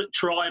 didn't they? But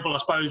Tribal, I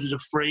suppose, was a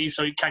free.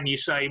 So, can you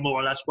say more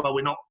or less? Well,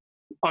 we're not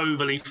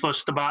overly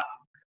fussed about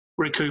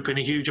recouping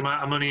a huge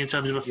amount of money in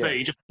terms of a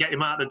fee, just get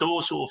him out the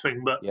door, sort of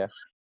thing. But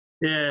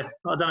yeah,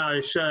 I don't know.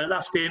 It's,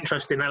 that's the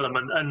interesting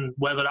element, and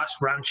whether that's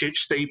Rancic,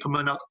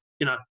 Stiepermann.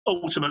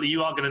 Ultimately,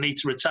 you are going to need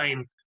to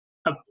retain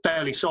a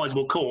fairly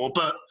sizable core,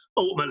 but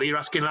ultimately, you're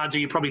asking lads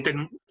who you probably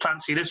didn't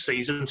fancy this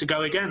season to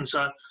go again.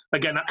 So,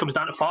 again, that comes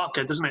down to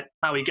Farke, doesn't it?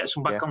 How he gets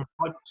them back on.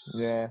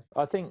 Yeah,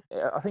 I think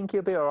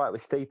he'll be all right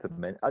with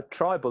Stiepermann.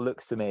 Tribal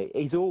looks to me,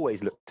 he's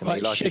always looked to me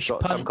like he's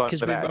got some kind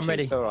of attitude. I'm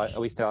ready. All right, are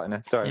we starting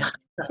now? Sorry. Yeah.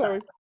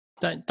 Sorry.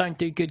 Don't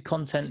do good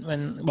content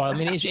when. Well, I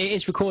mean, it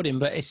is recording,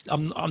 but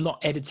I'm not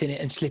editing it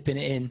and slipping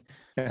it in.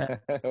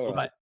 All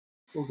right.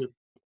 All good.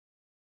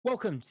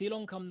 Welcome to the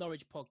Along Come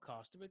Norwich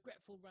podcast, a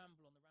regretful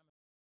ramble on the